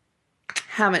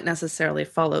haven't necessarily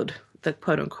followed the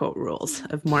quote unquote rules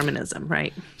of Mormonism,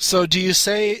 right? So do you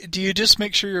just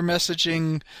make sure your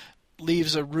messaging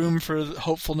leaves a room for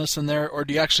hopefulness in there, or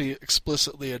do you actually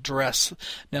explicitly address,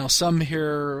 now some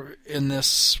here in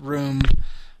this room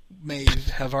may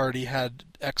have already had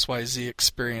XYZ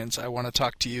experience, I want to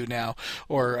talk to you now,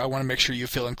 or I want to make sure you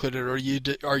feel included, or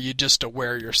are you just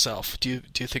aware yourself? Do you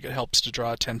think it helps to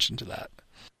draw attention to that?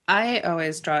 I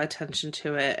always draw attention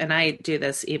to it, and I do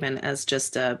this even as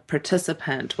just a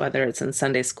participant, whether it's in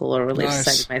Sunday school or Relief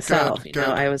Society myself. Good.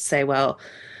 I would say, well,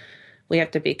 we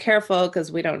have to be careful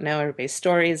because we don't know everybody's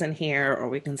stories in here, or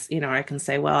we can, I can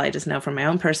say, well, I just know from my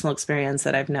own personal experience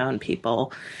that I've known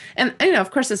people. And,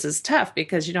 of course, this is tough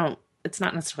because it's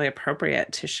not necessarily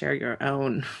appropriate to share your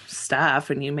own stuff,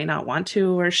 and you may not want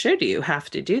to, or should you have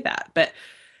to do that. But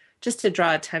just to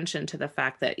draw attention to the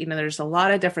fact that, there's a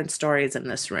lot of different stories in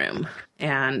this room,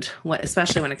 and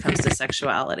especially when it comes to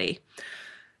sexuality.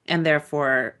 And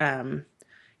therefore,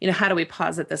 how do we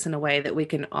posit this in a way that we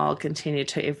can all continue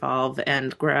to evolve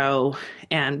and grow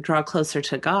and draw closer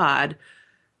to God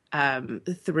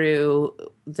through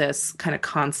this kind of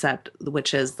concept,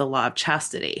 which is the law of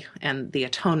chastity and the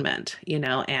atonement,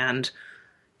 and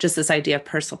just this idea of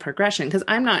personal progression. Because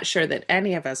I'm not sure that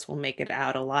any of us will make it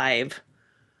out alive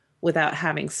without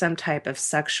having some type of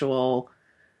sexual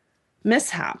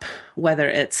mishap, whether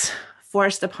it's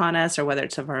forced upon us or whether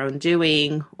it's of our own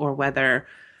doing, or whether,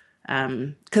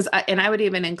 I would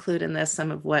even include in this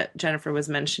some of what Jennifer was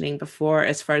mentioning before,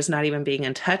 as far as not even being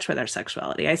in touch with our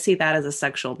sexuality. I see that as a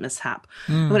sexual mishap.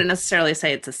 I wouldn't necessarily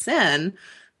say it's a sin,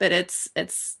 but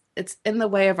it's in the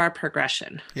way of our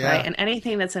progression, right? And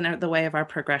anything that's in the way of our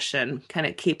progression kind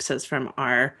of keeps us from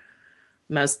our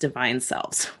most divine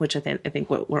selves, which I think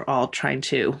what we're all trying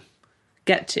to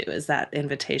get to is that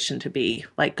invitation to be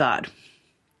like God.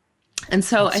 And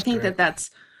so I think that's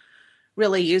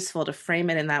really useful to frame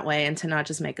it in that way and to not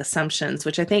just make assumptions,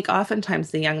 which I think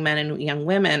oftentimes the young men and young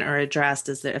women are addressed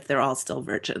as if they're all still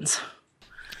virgins.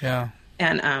 Yeah.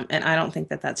 And I don't think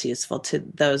that that's useful to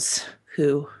those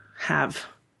who have,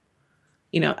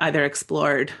 either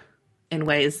explored in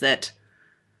ways that,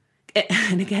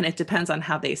 and again, it depends on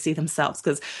how they see themselves,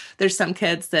 because there's some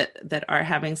kids that are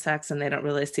having sex and they don't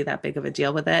really see that big of a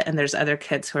deal with it. And there's other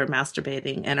kids who are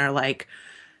masturbating and are like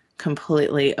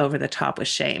completely over the top with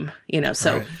shame,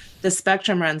 so right. The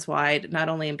spectrum runs wide, not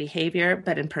only in behavior,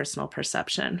 but in personal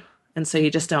perception. And so you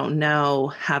just don't know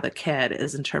how the kid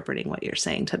is interpreting what you're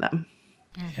saying to them.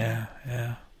 Yeah.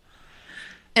 Yeah.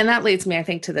 And that leads me, I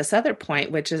think, to this other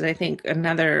point, which is, I think,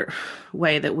 another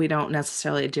way that we don't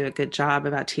necessarily do a good job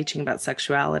about teaching about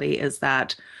sexuality is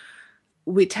that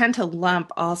we tend to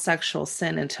lump all sexual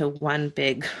sin into one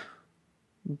big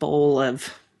bowl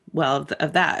of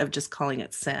just calling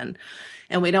it sin.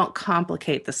 And we don't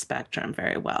complicate the spectrum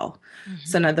very well. Mm-hmm.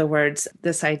 So in other words,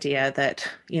 this idea that,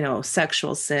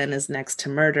 sexual sin is next to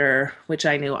murder, which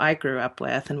I knew I grew up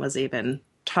with and was even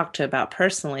talked to about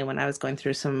personally when I was going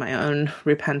through some of my own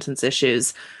repentance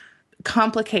issues,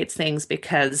 complicates things,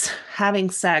 because having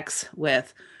sex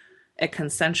with a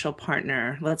consensual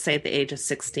partner, let's say at the age of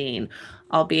 16,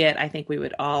 albeit I think we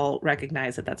would all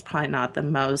recognize that that's probably not the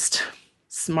most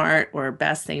smart or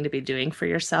best thing to be doing for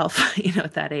yourself,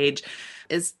 at that age,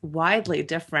 is widely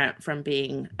different from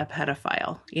being a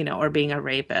pedophile, or being a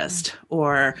rapist,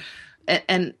 or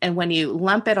and when you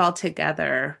lump it all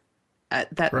together,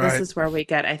 that Right. this is where we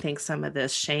get, I think, some of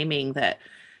this shaming that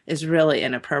is really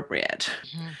inappropriate.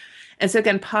 And so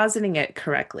again, positing it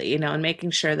correctly, and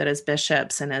making sure that as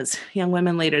bishops and as young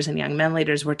women leaders and young men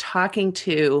leaders, we're talking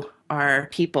to our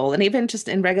people, and even just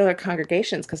in regular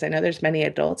congregations, because I know there's many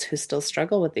adults who still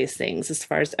struggle with these things as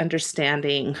far as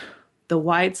understanding the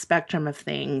wide spectrum of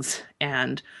things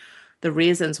and the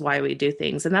reasons why we do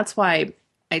things. And that's why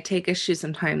I take issue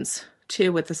sometimes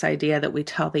too with this idea that we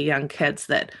tell the young kids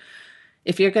that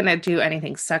if you're going to do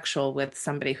anything sexual with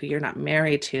somebody who you're not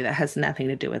married to, that has nothing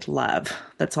to do with love.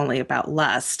 That's only about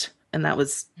lust. And that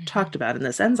was talked about in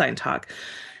this Ensign talk.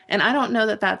 And I don't know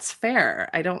that that's fair.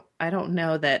 I don't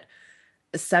know that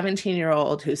a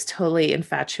 17-year-old who's totally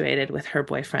infatuated with her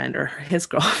boyfriend or his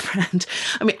girlfriend,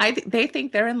 I mean, they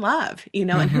think they're in love,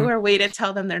 and who are we to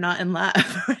tell them they're not in love,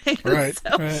 right? Right.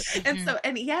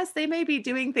 And yes, they may be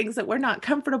doing things that we're not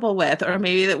comfortable with, or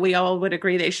maybe that we all would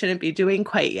agree they shouldn't be doing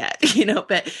quite yet,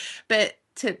 but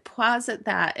to posit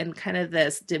that in kind of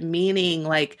this demeaning,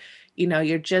 like,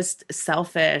 you're just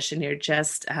selfish and you're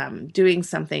just doing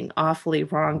something awfully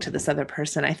wrong to this other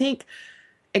person, I think,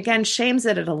 again, shames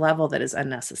it at a level that is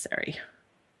unnecessary.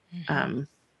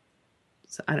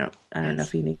 So I don't know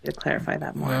if you need to clarify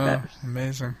that more. Wow,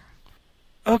 amazing.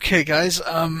 Okay, guys.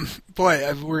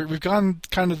 We've gone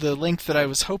kind of the length that I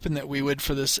was hoping that we would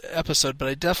for this episode, but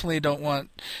I definitely don't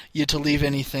want you to leave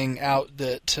anything out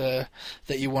that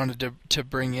you wanted to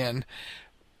bring in.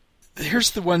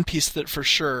 Here's the one piece that for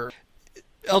sure.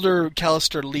 Elder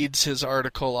Callister leads his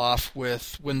article off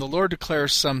with, when the Lord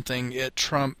declares something, it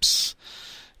trumps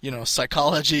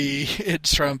psychology, it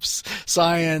trumps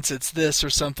science, it's this or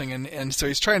something, and so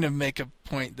he's trying to make a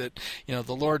point that,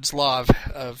 the Lord's law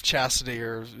of chastity,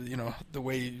 or, the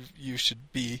way you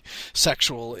should be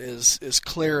sexual is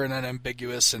clear and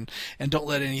unambiguous, and don't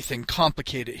let anything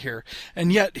complicate it here.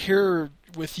 And yet here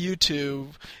with you two,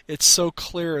 it's so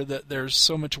clear that there's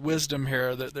so much wisdom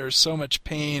here, that there's so much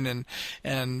pain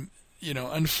and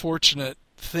unfortunate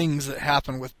things that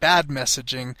happen with bad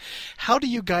messaging. How do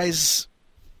you guys,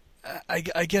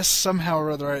 I guess somehow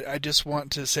or other, I just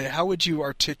want to say, how would you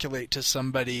articulate to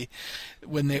somebody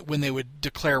when they would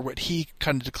declare what he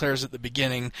kind of declares at the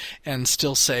beginning, and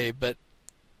still say, but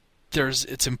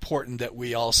it's important that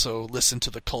we also listen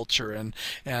to the culture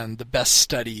and the best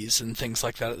studies and things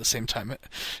like that at the same time?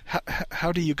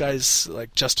 How do you guys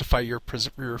justify your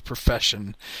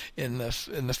profession in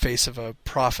the face of a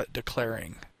prophet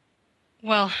declaring?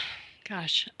 Well,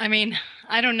 gosh, I mean,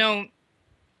 I don't know.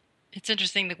 It's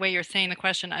interesting the way you're saying the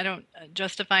question. I don't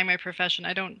justify my profession.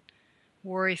 I don't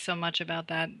worry so much about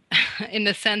that in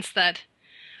the sense that,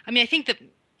 I think that,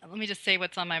 let me just say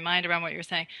what's on my mind around what you're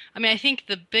saying. I think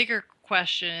the bigger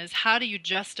question is, how do you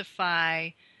justify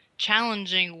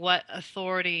challenging what a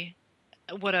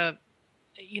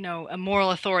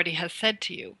moral authority has said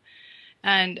to you?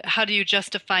 And how do you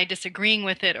justify disagreeing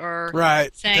with it, or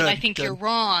saying, I think you're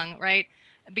wrong, right?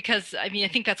 Because, I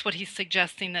think that's what he's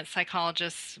suggesting that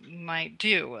psychologists might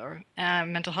do, or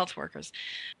mental health workers.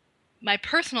 My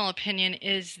personal opinion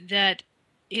is that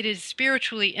it is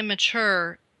spiritually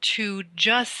immature to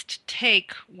just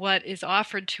take what is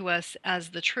offered to us as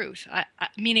the truth.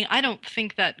 Meaning, I don't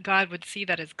think that God would see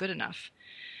that as good enough.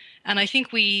 And I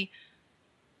think we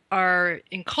are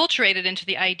enculturated into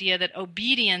the idea that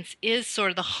obedience is sort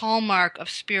of the hallmark of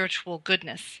spiritual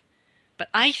goodness. But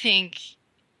I think,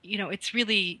 it's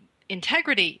really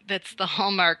integrity that's the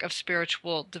hallmark of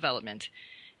spiritual development.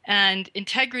 And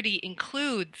integrity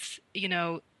includes,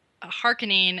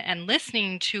 hearkening and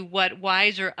listening to what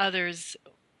wiser others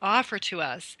offer to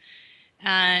us.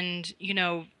 And,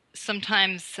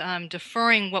 sometimes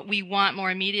deferring what we want more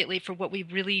immediately for what we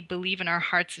really believe in our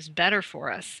hearts is better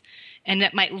for us. And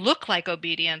that might look like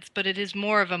obedience, but it is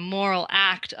more of a moral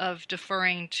act of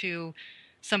deferring to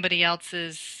somebody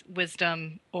else's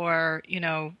wisdom or,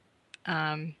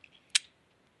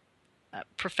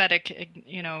 prophetic,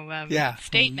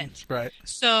 statement. Right.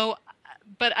 So,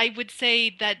 but I would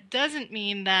say that doesn't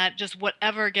mean that just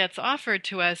whatever gets offered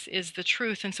to us is the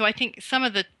truth. And so I think some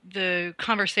of the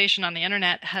conversation on the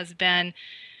internet has been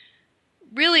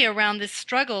really around this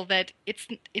struggle that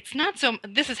it's not so,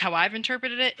 this is how I've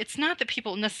interpreted it. It's not that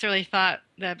people necessarily thought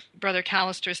that Brother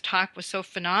Callister's talk was so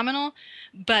phenomenal,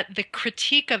 but the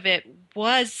critique of it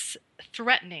was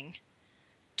threatening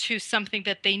to something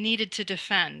that they needed to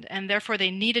defend. And therefore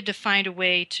they needed to find a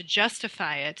way to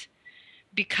justify it,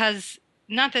 because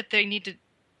not that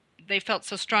they felt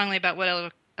so strongly about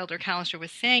what Elder Callister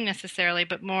was saying necessarily,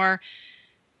 but more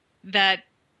that,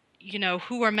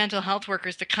 who are mental health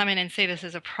workers to come in and say this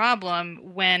is a problem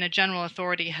when a general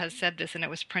authority has said this and it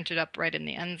was printed up right in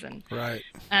the Ensign. Right.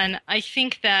 And I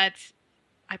think that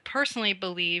I personally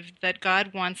believe that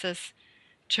God wants us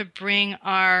to bring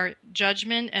our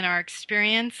judgment and our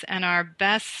experience and our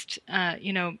best,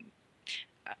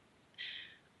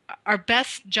 our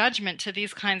best judgment to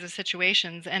these kinds of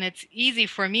situations. And it's easy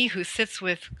for me, who sits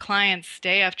with clients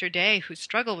day after day who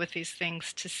struggle with these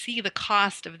things, to see the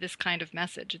cost of this kind of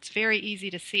message. It's very easy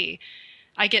to see.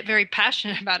 I get very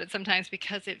passionate about it sometimes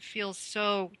because it feels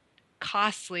so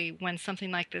costly when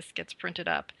something like this gets printed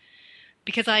up.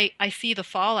 Because I see the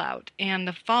fallout, and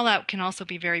the fallout can also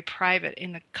be very private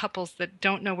in the couples that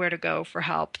don't know where to go for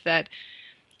help, that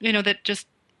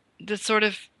sort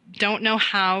of don't know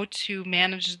how to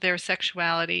manage their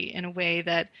sexuality in a way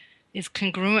that is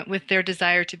congruent with their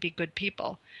desire to be good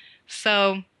people.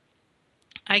 So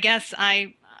I guess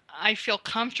I feel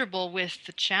comfortable with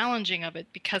the challenging of it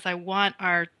because I want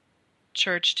our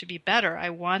church to be better. I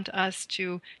want us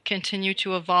to continue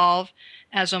to evolve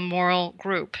as a moral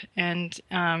group. And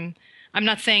I'm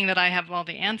not saying that I have all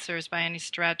the answers by any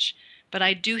stretch, but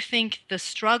I do think the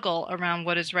struggle around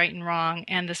what is right and wrong,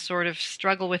 and the sort of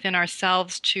struggle within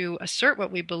ourselves to assert what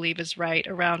we believe is right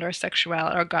around our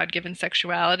sexuality, our God-given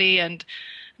sexuality, and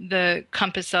the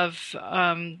compass of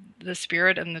the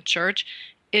Spirit and the church,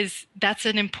 that's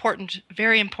an important,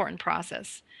 very important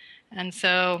process. And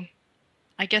so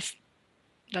I guess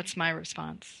that's my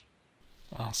response.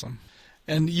 Awesome.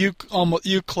 And you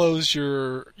close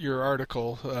your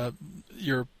article,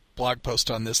 your blog post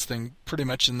on this thing pretty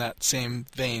much in that same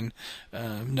vein.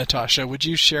 Natasha, would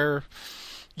you share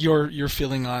your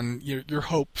feeling on your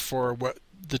hope for what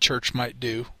the church might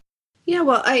do? Yeah,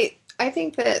 well, I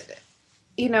think that,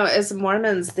 as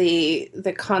Mormons,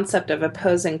 the concept of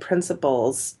opposing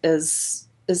principles is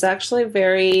actually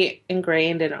very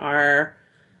ingrained in our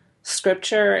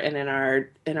scripture and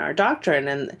in our doctrine.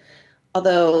 And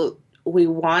although we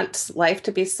want life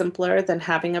to be simpler than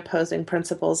having opposing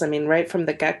principles, I mean, right from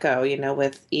the get-go,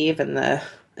 with Eve in the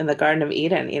Garden of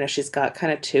Eden, she's got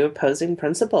kind of two opposing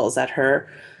principles at her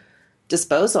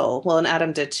disposal. Well, and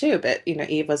Adam did too, but,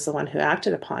 Eve was the one who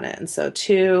acted upon it. And so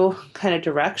two kind of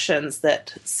directions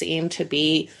that seem to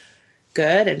be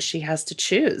good, and she has to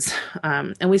choose.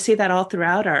 And we see that all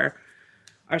throughout our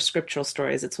scriptural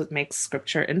stories. It's what makes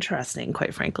scripture interesting,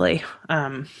 quite frankly,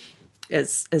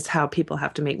 is how people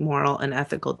have to make moral and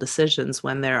ethical decisions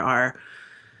when there are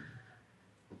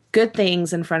good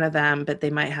things in front of them, but they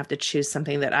might have to choose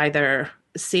something that either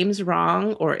seems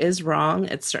wrong or is wrong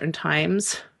at certain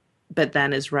times, but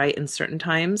then is right in certain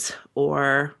times,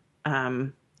 or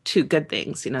two good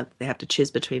things, they have to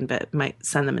choose between, but might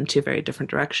send them in two very different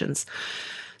directions.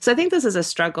 So I think this is a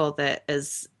struggle that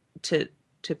is,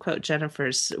 to quote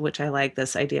Jennifer's, which I like,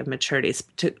 this idea of maturity,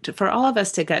 for all of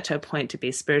us to get to a point to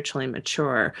be spiritually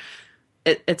mature,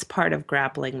 it's part of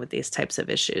grappling with these types of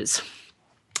issues.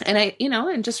 And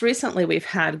and just recently we've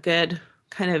had good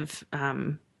kind of,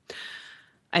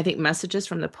 I think, messages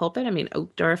from the pulpit. I mean,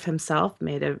 Oakdorf himself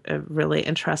made a really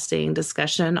interesting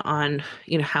discussion on,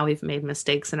 how we've made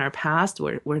mistakes in our past.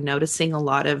 We're noticing a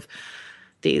lot of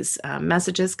these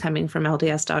messages coming from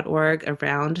LDS.org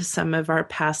around some of our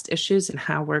past issues and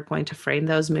how we're going to frame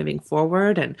those moving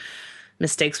forward, and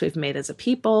mistakes we've made as a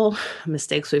people,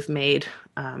 mistakes we've made,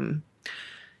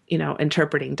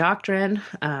 interpreting doctrine.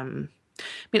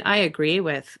 I agree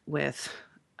with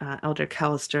Elder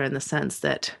Callister in the sense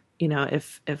that,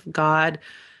 if God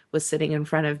was sitting in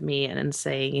front of me and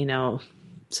saying,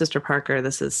 Sister Parker,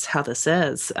 this is how this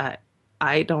is, I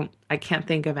can't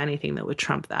think of anything that would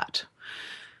trump that.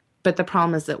 But the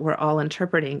problem is that we're all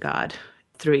interpreting God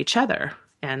through each other.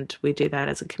 And we do that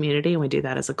as a community, and we do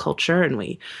that as a culture, and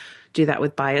we do that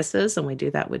with biases, and we do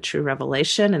that with true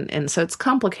revelation. And so it's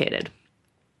complicated.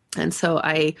 And so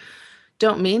I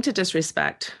don't mean to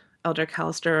disrespect Elder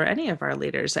Callister or any of our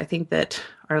leaders. I think that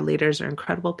our leaders are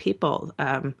incredible people,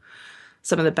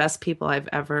 some of the best people I've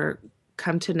ever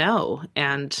come to know.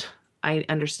 And I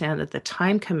understand that the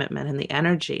time commitment and the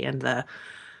energy and the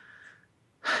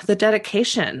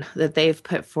dedication that they've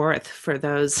put forth for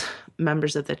those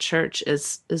members of the church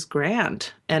is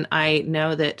grand. And I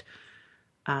know that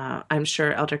I'm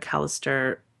sure Elder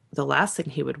Callister, the last thing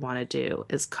he would want to do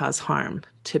is cause harm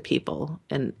to people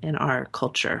in our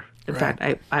culture. In fact,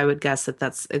 I would guess that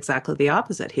that's exactly the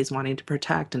opposite. He's wanting to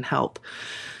protect and help.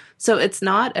 So it's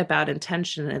not about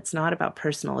intention. It's not about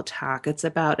personal attack. It's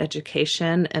about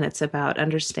education, and it's about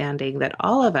understanding that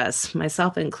all of us,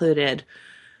 myself included,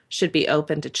 should be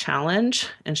open to challenge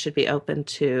and should be open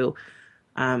to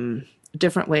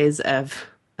different ways of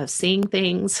seeing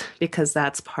things, because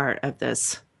that's part of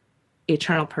this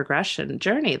eternal progression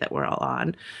journey that we're all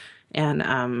on.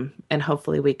 And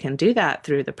hopefully we can do that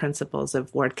through the principles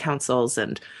of ward councils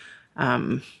and,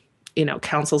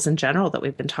 councils in general that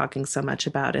we've been talking so much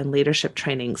about in leadership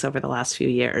trainings over the last few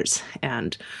years,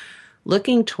 and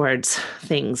looking towards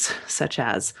things such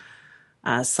as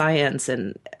science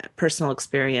and personal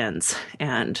experience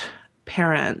and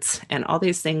parents and all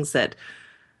these things that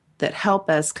help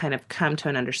us kind of come to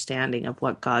an understanding of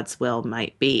what God's will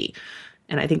might be.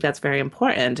 And I think that's very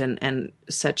important. And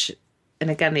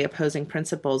again, the opposing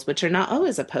principles, which are not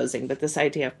always opposing, but this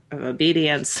idea of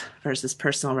obedience versus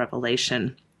personal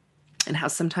revelation, and how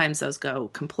sometimes those go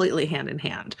completely hand in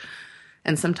hand,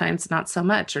 and sometimes not so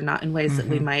much, or not in ways that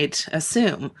we might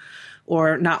assume,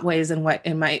 or not ways in what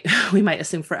we might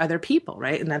assume for other people,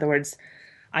 right? In other words,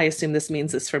 I assume this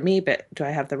means this for me, but do I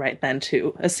have the right then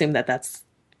to assume that that's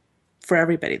for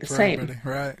everybody the same? Everybody.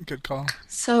 Right. Good call.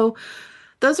 So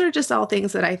those are just all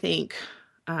things that I think,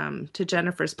 to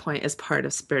Jennifer's point, is part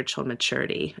of spiritual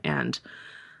maturity. And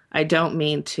I don't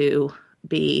mean to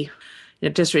be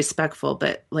disrespectful,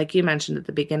 but like you mentioned at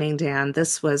the beginning, Dan,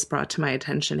 this was brought to my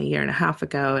attention 1.5 years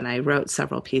ago, and I wrote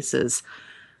several pieces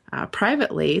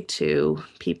privately to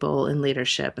people in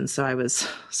leadership. And so I was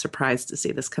surprised to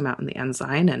see this come out in the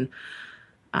Ensign.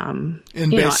 And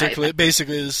basically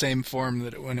the same form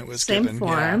that when it was given. Same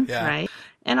form, right?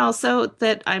 And also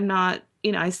that I'm not,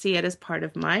 I see it as part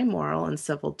of my moral and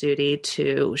civil duty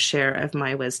to share of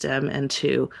my wisdom and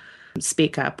to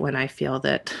speak up when I feel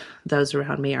that those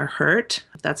around me are hurt.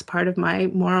 That's part of my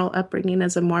moral upbringing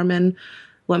as a Mormon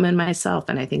woman myself.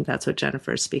 And I think that's what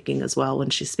Jennifer is speaking as well when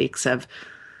she speaks of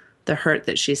the hurt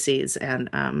that she sees and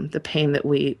the pain that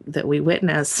we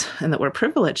witness and that we're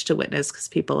privileged to witness because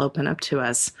people open up to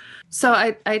us. So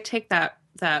I take that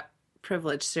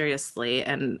privilege seriously,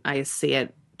 and I see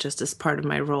it just as part of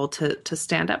my role to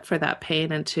stand up for that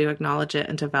pain and to acknowledge it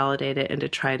and to validate it and to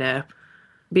try to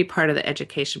be part of the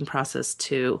education process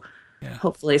to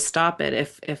hopefully stop it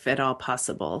if at all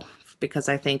possible, because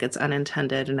I think it's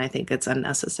unintended and I think it's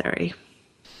unnecessary.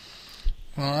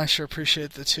 Well, I sure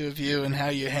appreciate the two of you and how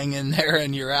you hang in there,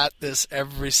 and you're at this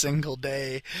every single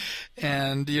day,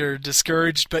 and you're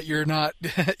discouraged, but you're not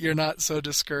so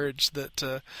discouraged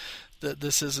that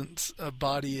this isn't a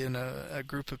body and a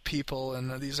group of people,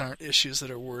 and these aren't issues that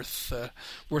are worth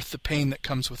the pain that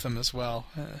comes with them as well,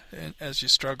 as you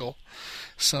struggle.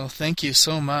 So thank you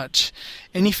so much.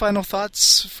 Any final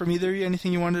thoughts from either of you?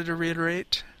 Anything you wanted to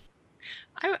reiterate?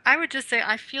 I would just say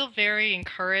I feel very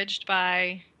encouraged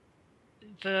by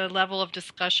the level of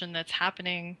discussion that's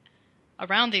happening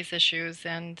around these issues.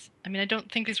 And I mean, I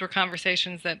don't think these were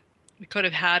conversations that we could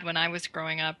have had when I was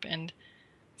growing up. And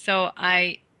so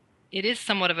it is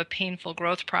somewhat of a painful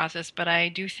growth process, but I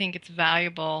do think it's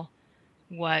valuable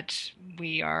what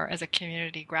we are as a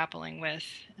community grappling with.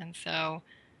 And so,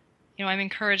 I'm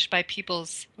encouraged by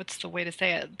people's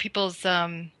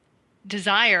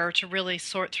desire to really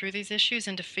sort through these issues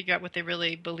and to figure out what they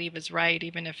really believe is right,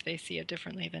 even if they see it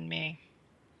differently than me.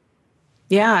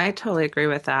 Yeah, I totally agree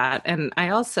with that. And I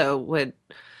also would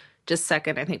just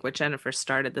second, I think, what Jennifer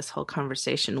started this whole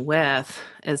conversation with,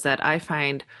 is that I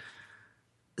find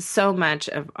so much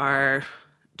of our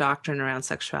doctrine around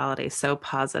sexuality so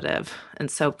positive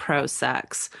and so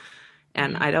pro-sex.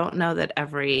 And I don't know that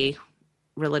every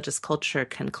religious culture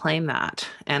can claim that.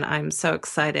 And I'm so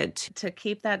excited to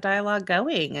keep that dialogue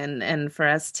going and for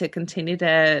us to continue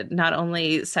to not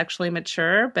only sexually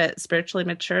mature, but spiritually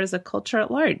mature as a culture at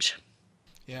large.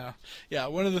 Yeah.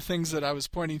 One of the things that I was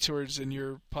pointing towards in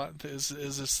your pot is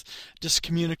this: just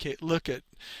communicate. Look at.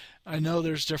 I know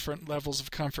there's different levels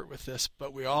of comfort with this,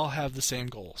 but we all have the same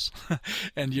goals,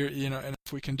 and and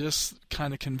if we can just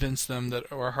kind of convince them that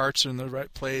our hearts are in the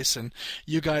right place, and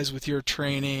you guys with your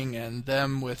training and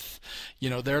them with,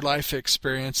 their life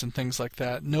experience and things like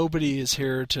that. Nobody is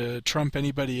here to trump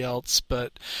anybody else,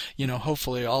 but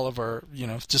hopefully all of our,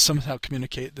 just somehow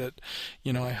communicate that,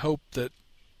 I hope that.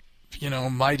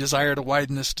 My desire to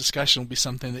widen this discussion will be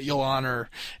something that you'll honor,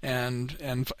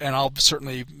 and I'll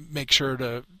certainly make sure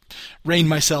to rein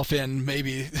myself in,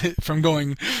 maybe from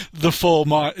going the full,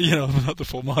 not the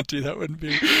full Monty. That wouldn't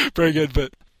be very good,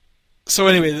 but So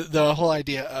anyway, the whole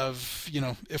idea of,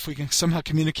 if we can somehow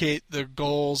communicate the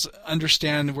goals,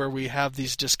 understand where we have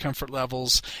these discomfort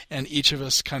levels, and each of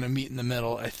us kind of meet in the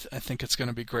middle, I think it's going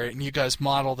to be great. And you guys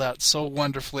model that so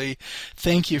wonderfully.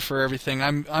 Thank you for everything.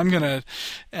 I'm going to,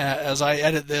 as I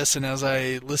edit this and as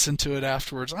I listen to it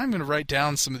afterwards, I'm going to write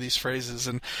down some of these phrases.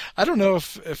 And I don't know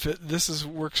if this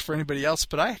works for anybody else,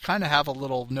 but I kind of have a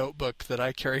little notebook that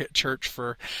I carry at church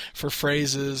for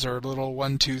phrases or little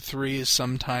 1, 2, 3s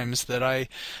sometimes that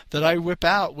I whip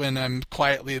out when I'm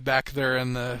quietly back there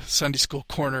in the Sunday school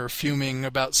corner fuming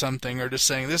about something or just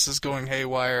saying this is going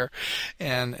haywire,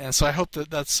 and so I hope that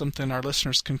that's something our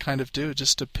listeners can kind of do,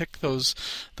 just to pick those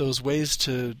ways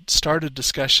to start a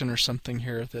discussion or something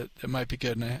here that might be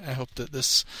good, and I hope that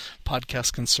this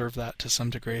podcast can serve that to some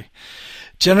degree.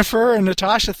 Jennifer and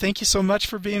Natasha, thank you so much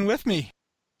for being with me.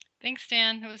 Thanks,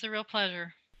 Dan. It was a real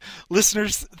pleasure.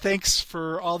 Listeners, thanks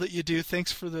for all that you do.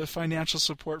 Thanks for the financial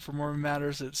support for Mormon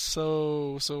Matters. It's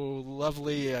so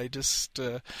lovely. I just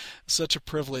such a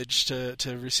privilege to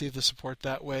receive the support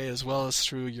that way, as well as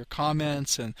through your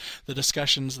comments and the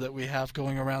discussions that we have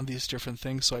going around these different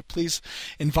things. So I please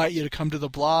invite you to come to the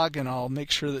blog, and I'll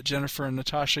make sure that Jennifer and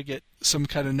Natasha get some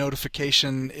kind of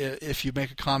notification if you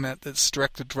make a comment that's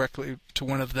directly to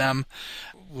one of them.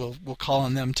 We'll call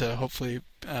on them to hopefully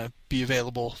be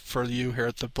available for you here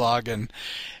at the blog. And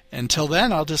until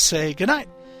then, I'll just say good night.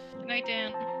 Good night,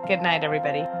 Dan. Good night,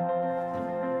 everybody.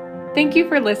 Thank you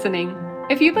for listening.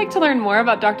 If you'd like to learn more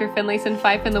about Dr. Finlayson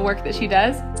Fife and the work that she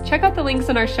does, check out the links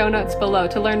in our show notes below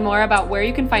to learn more about where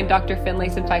you can find Dr.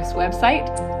 Finlayson Fife's website,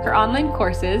 her online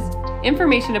courses,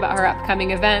 information about her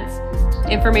upcoming events,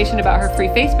 information about her free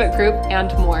Facebook group, and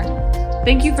more.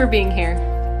 Thank you for being here.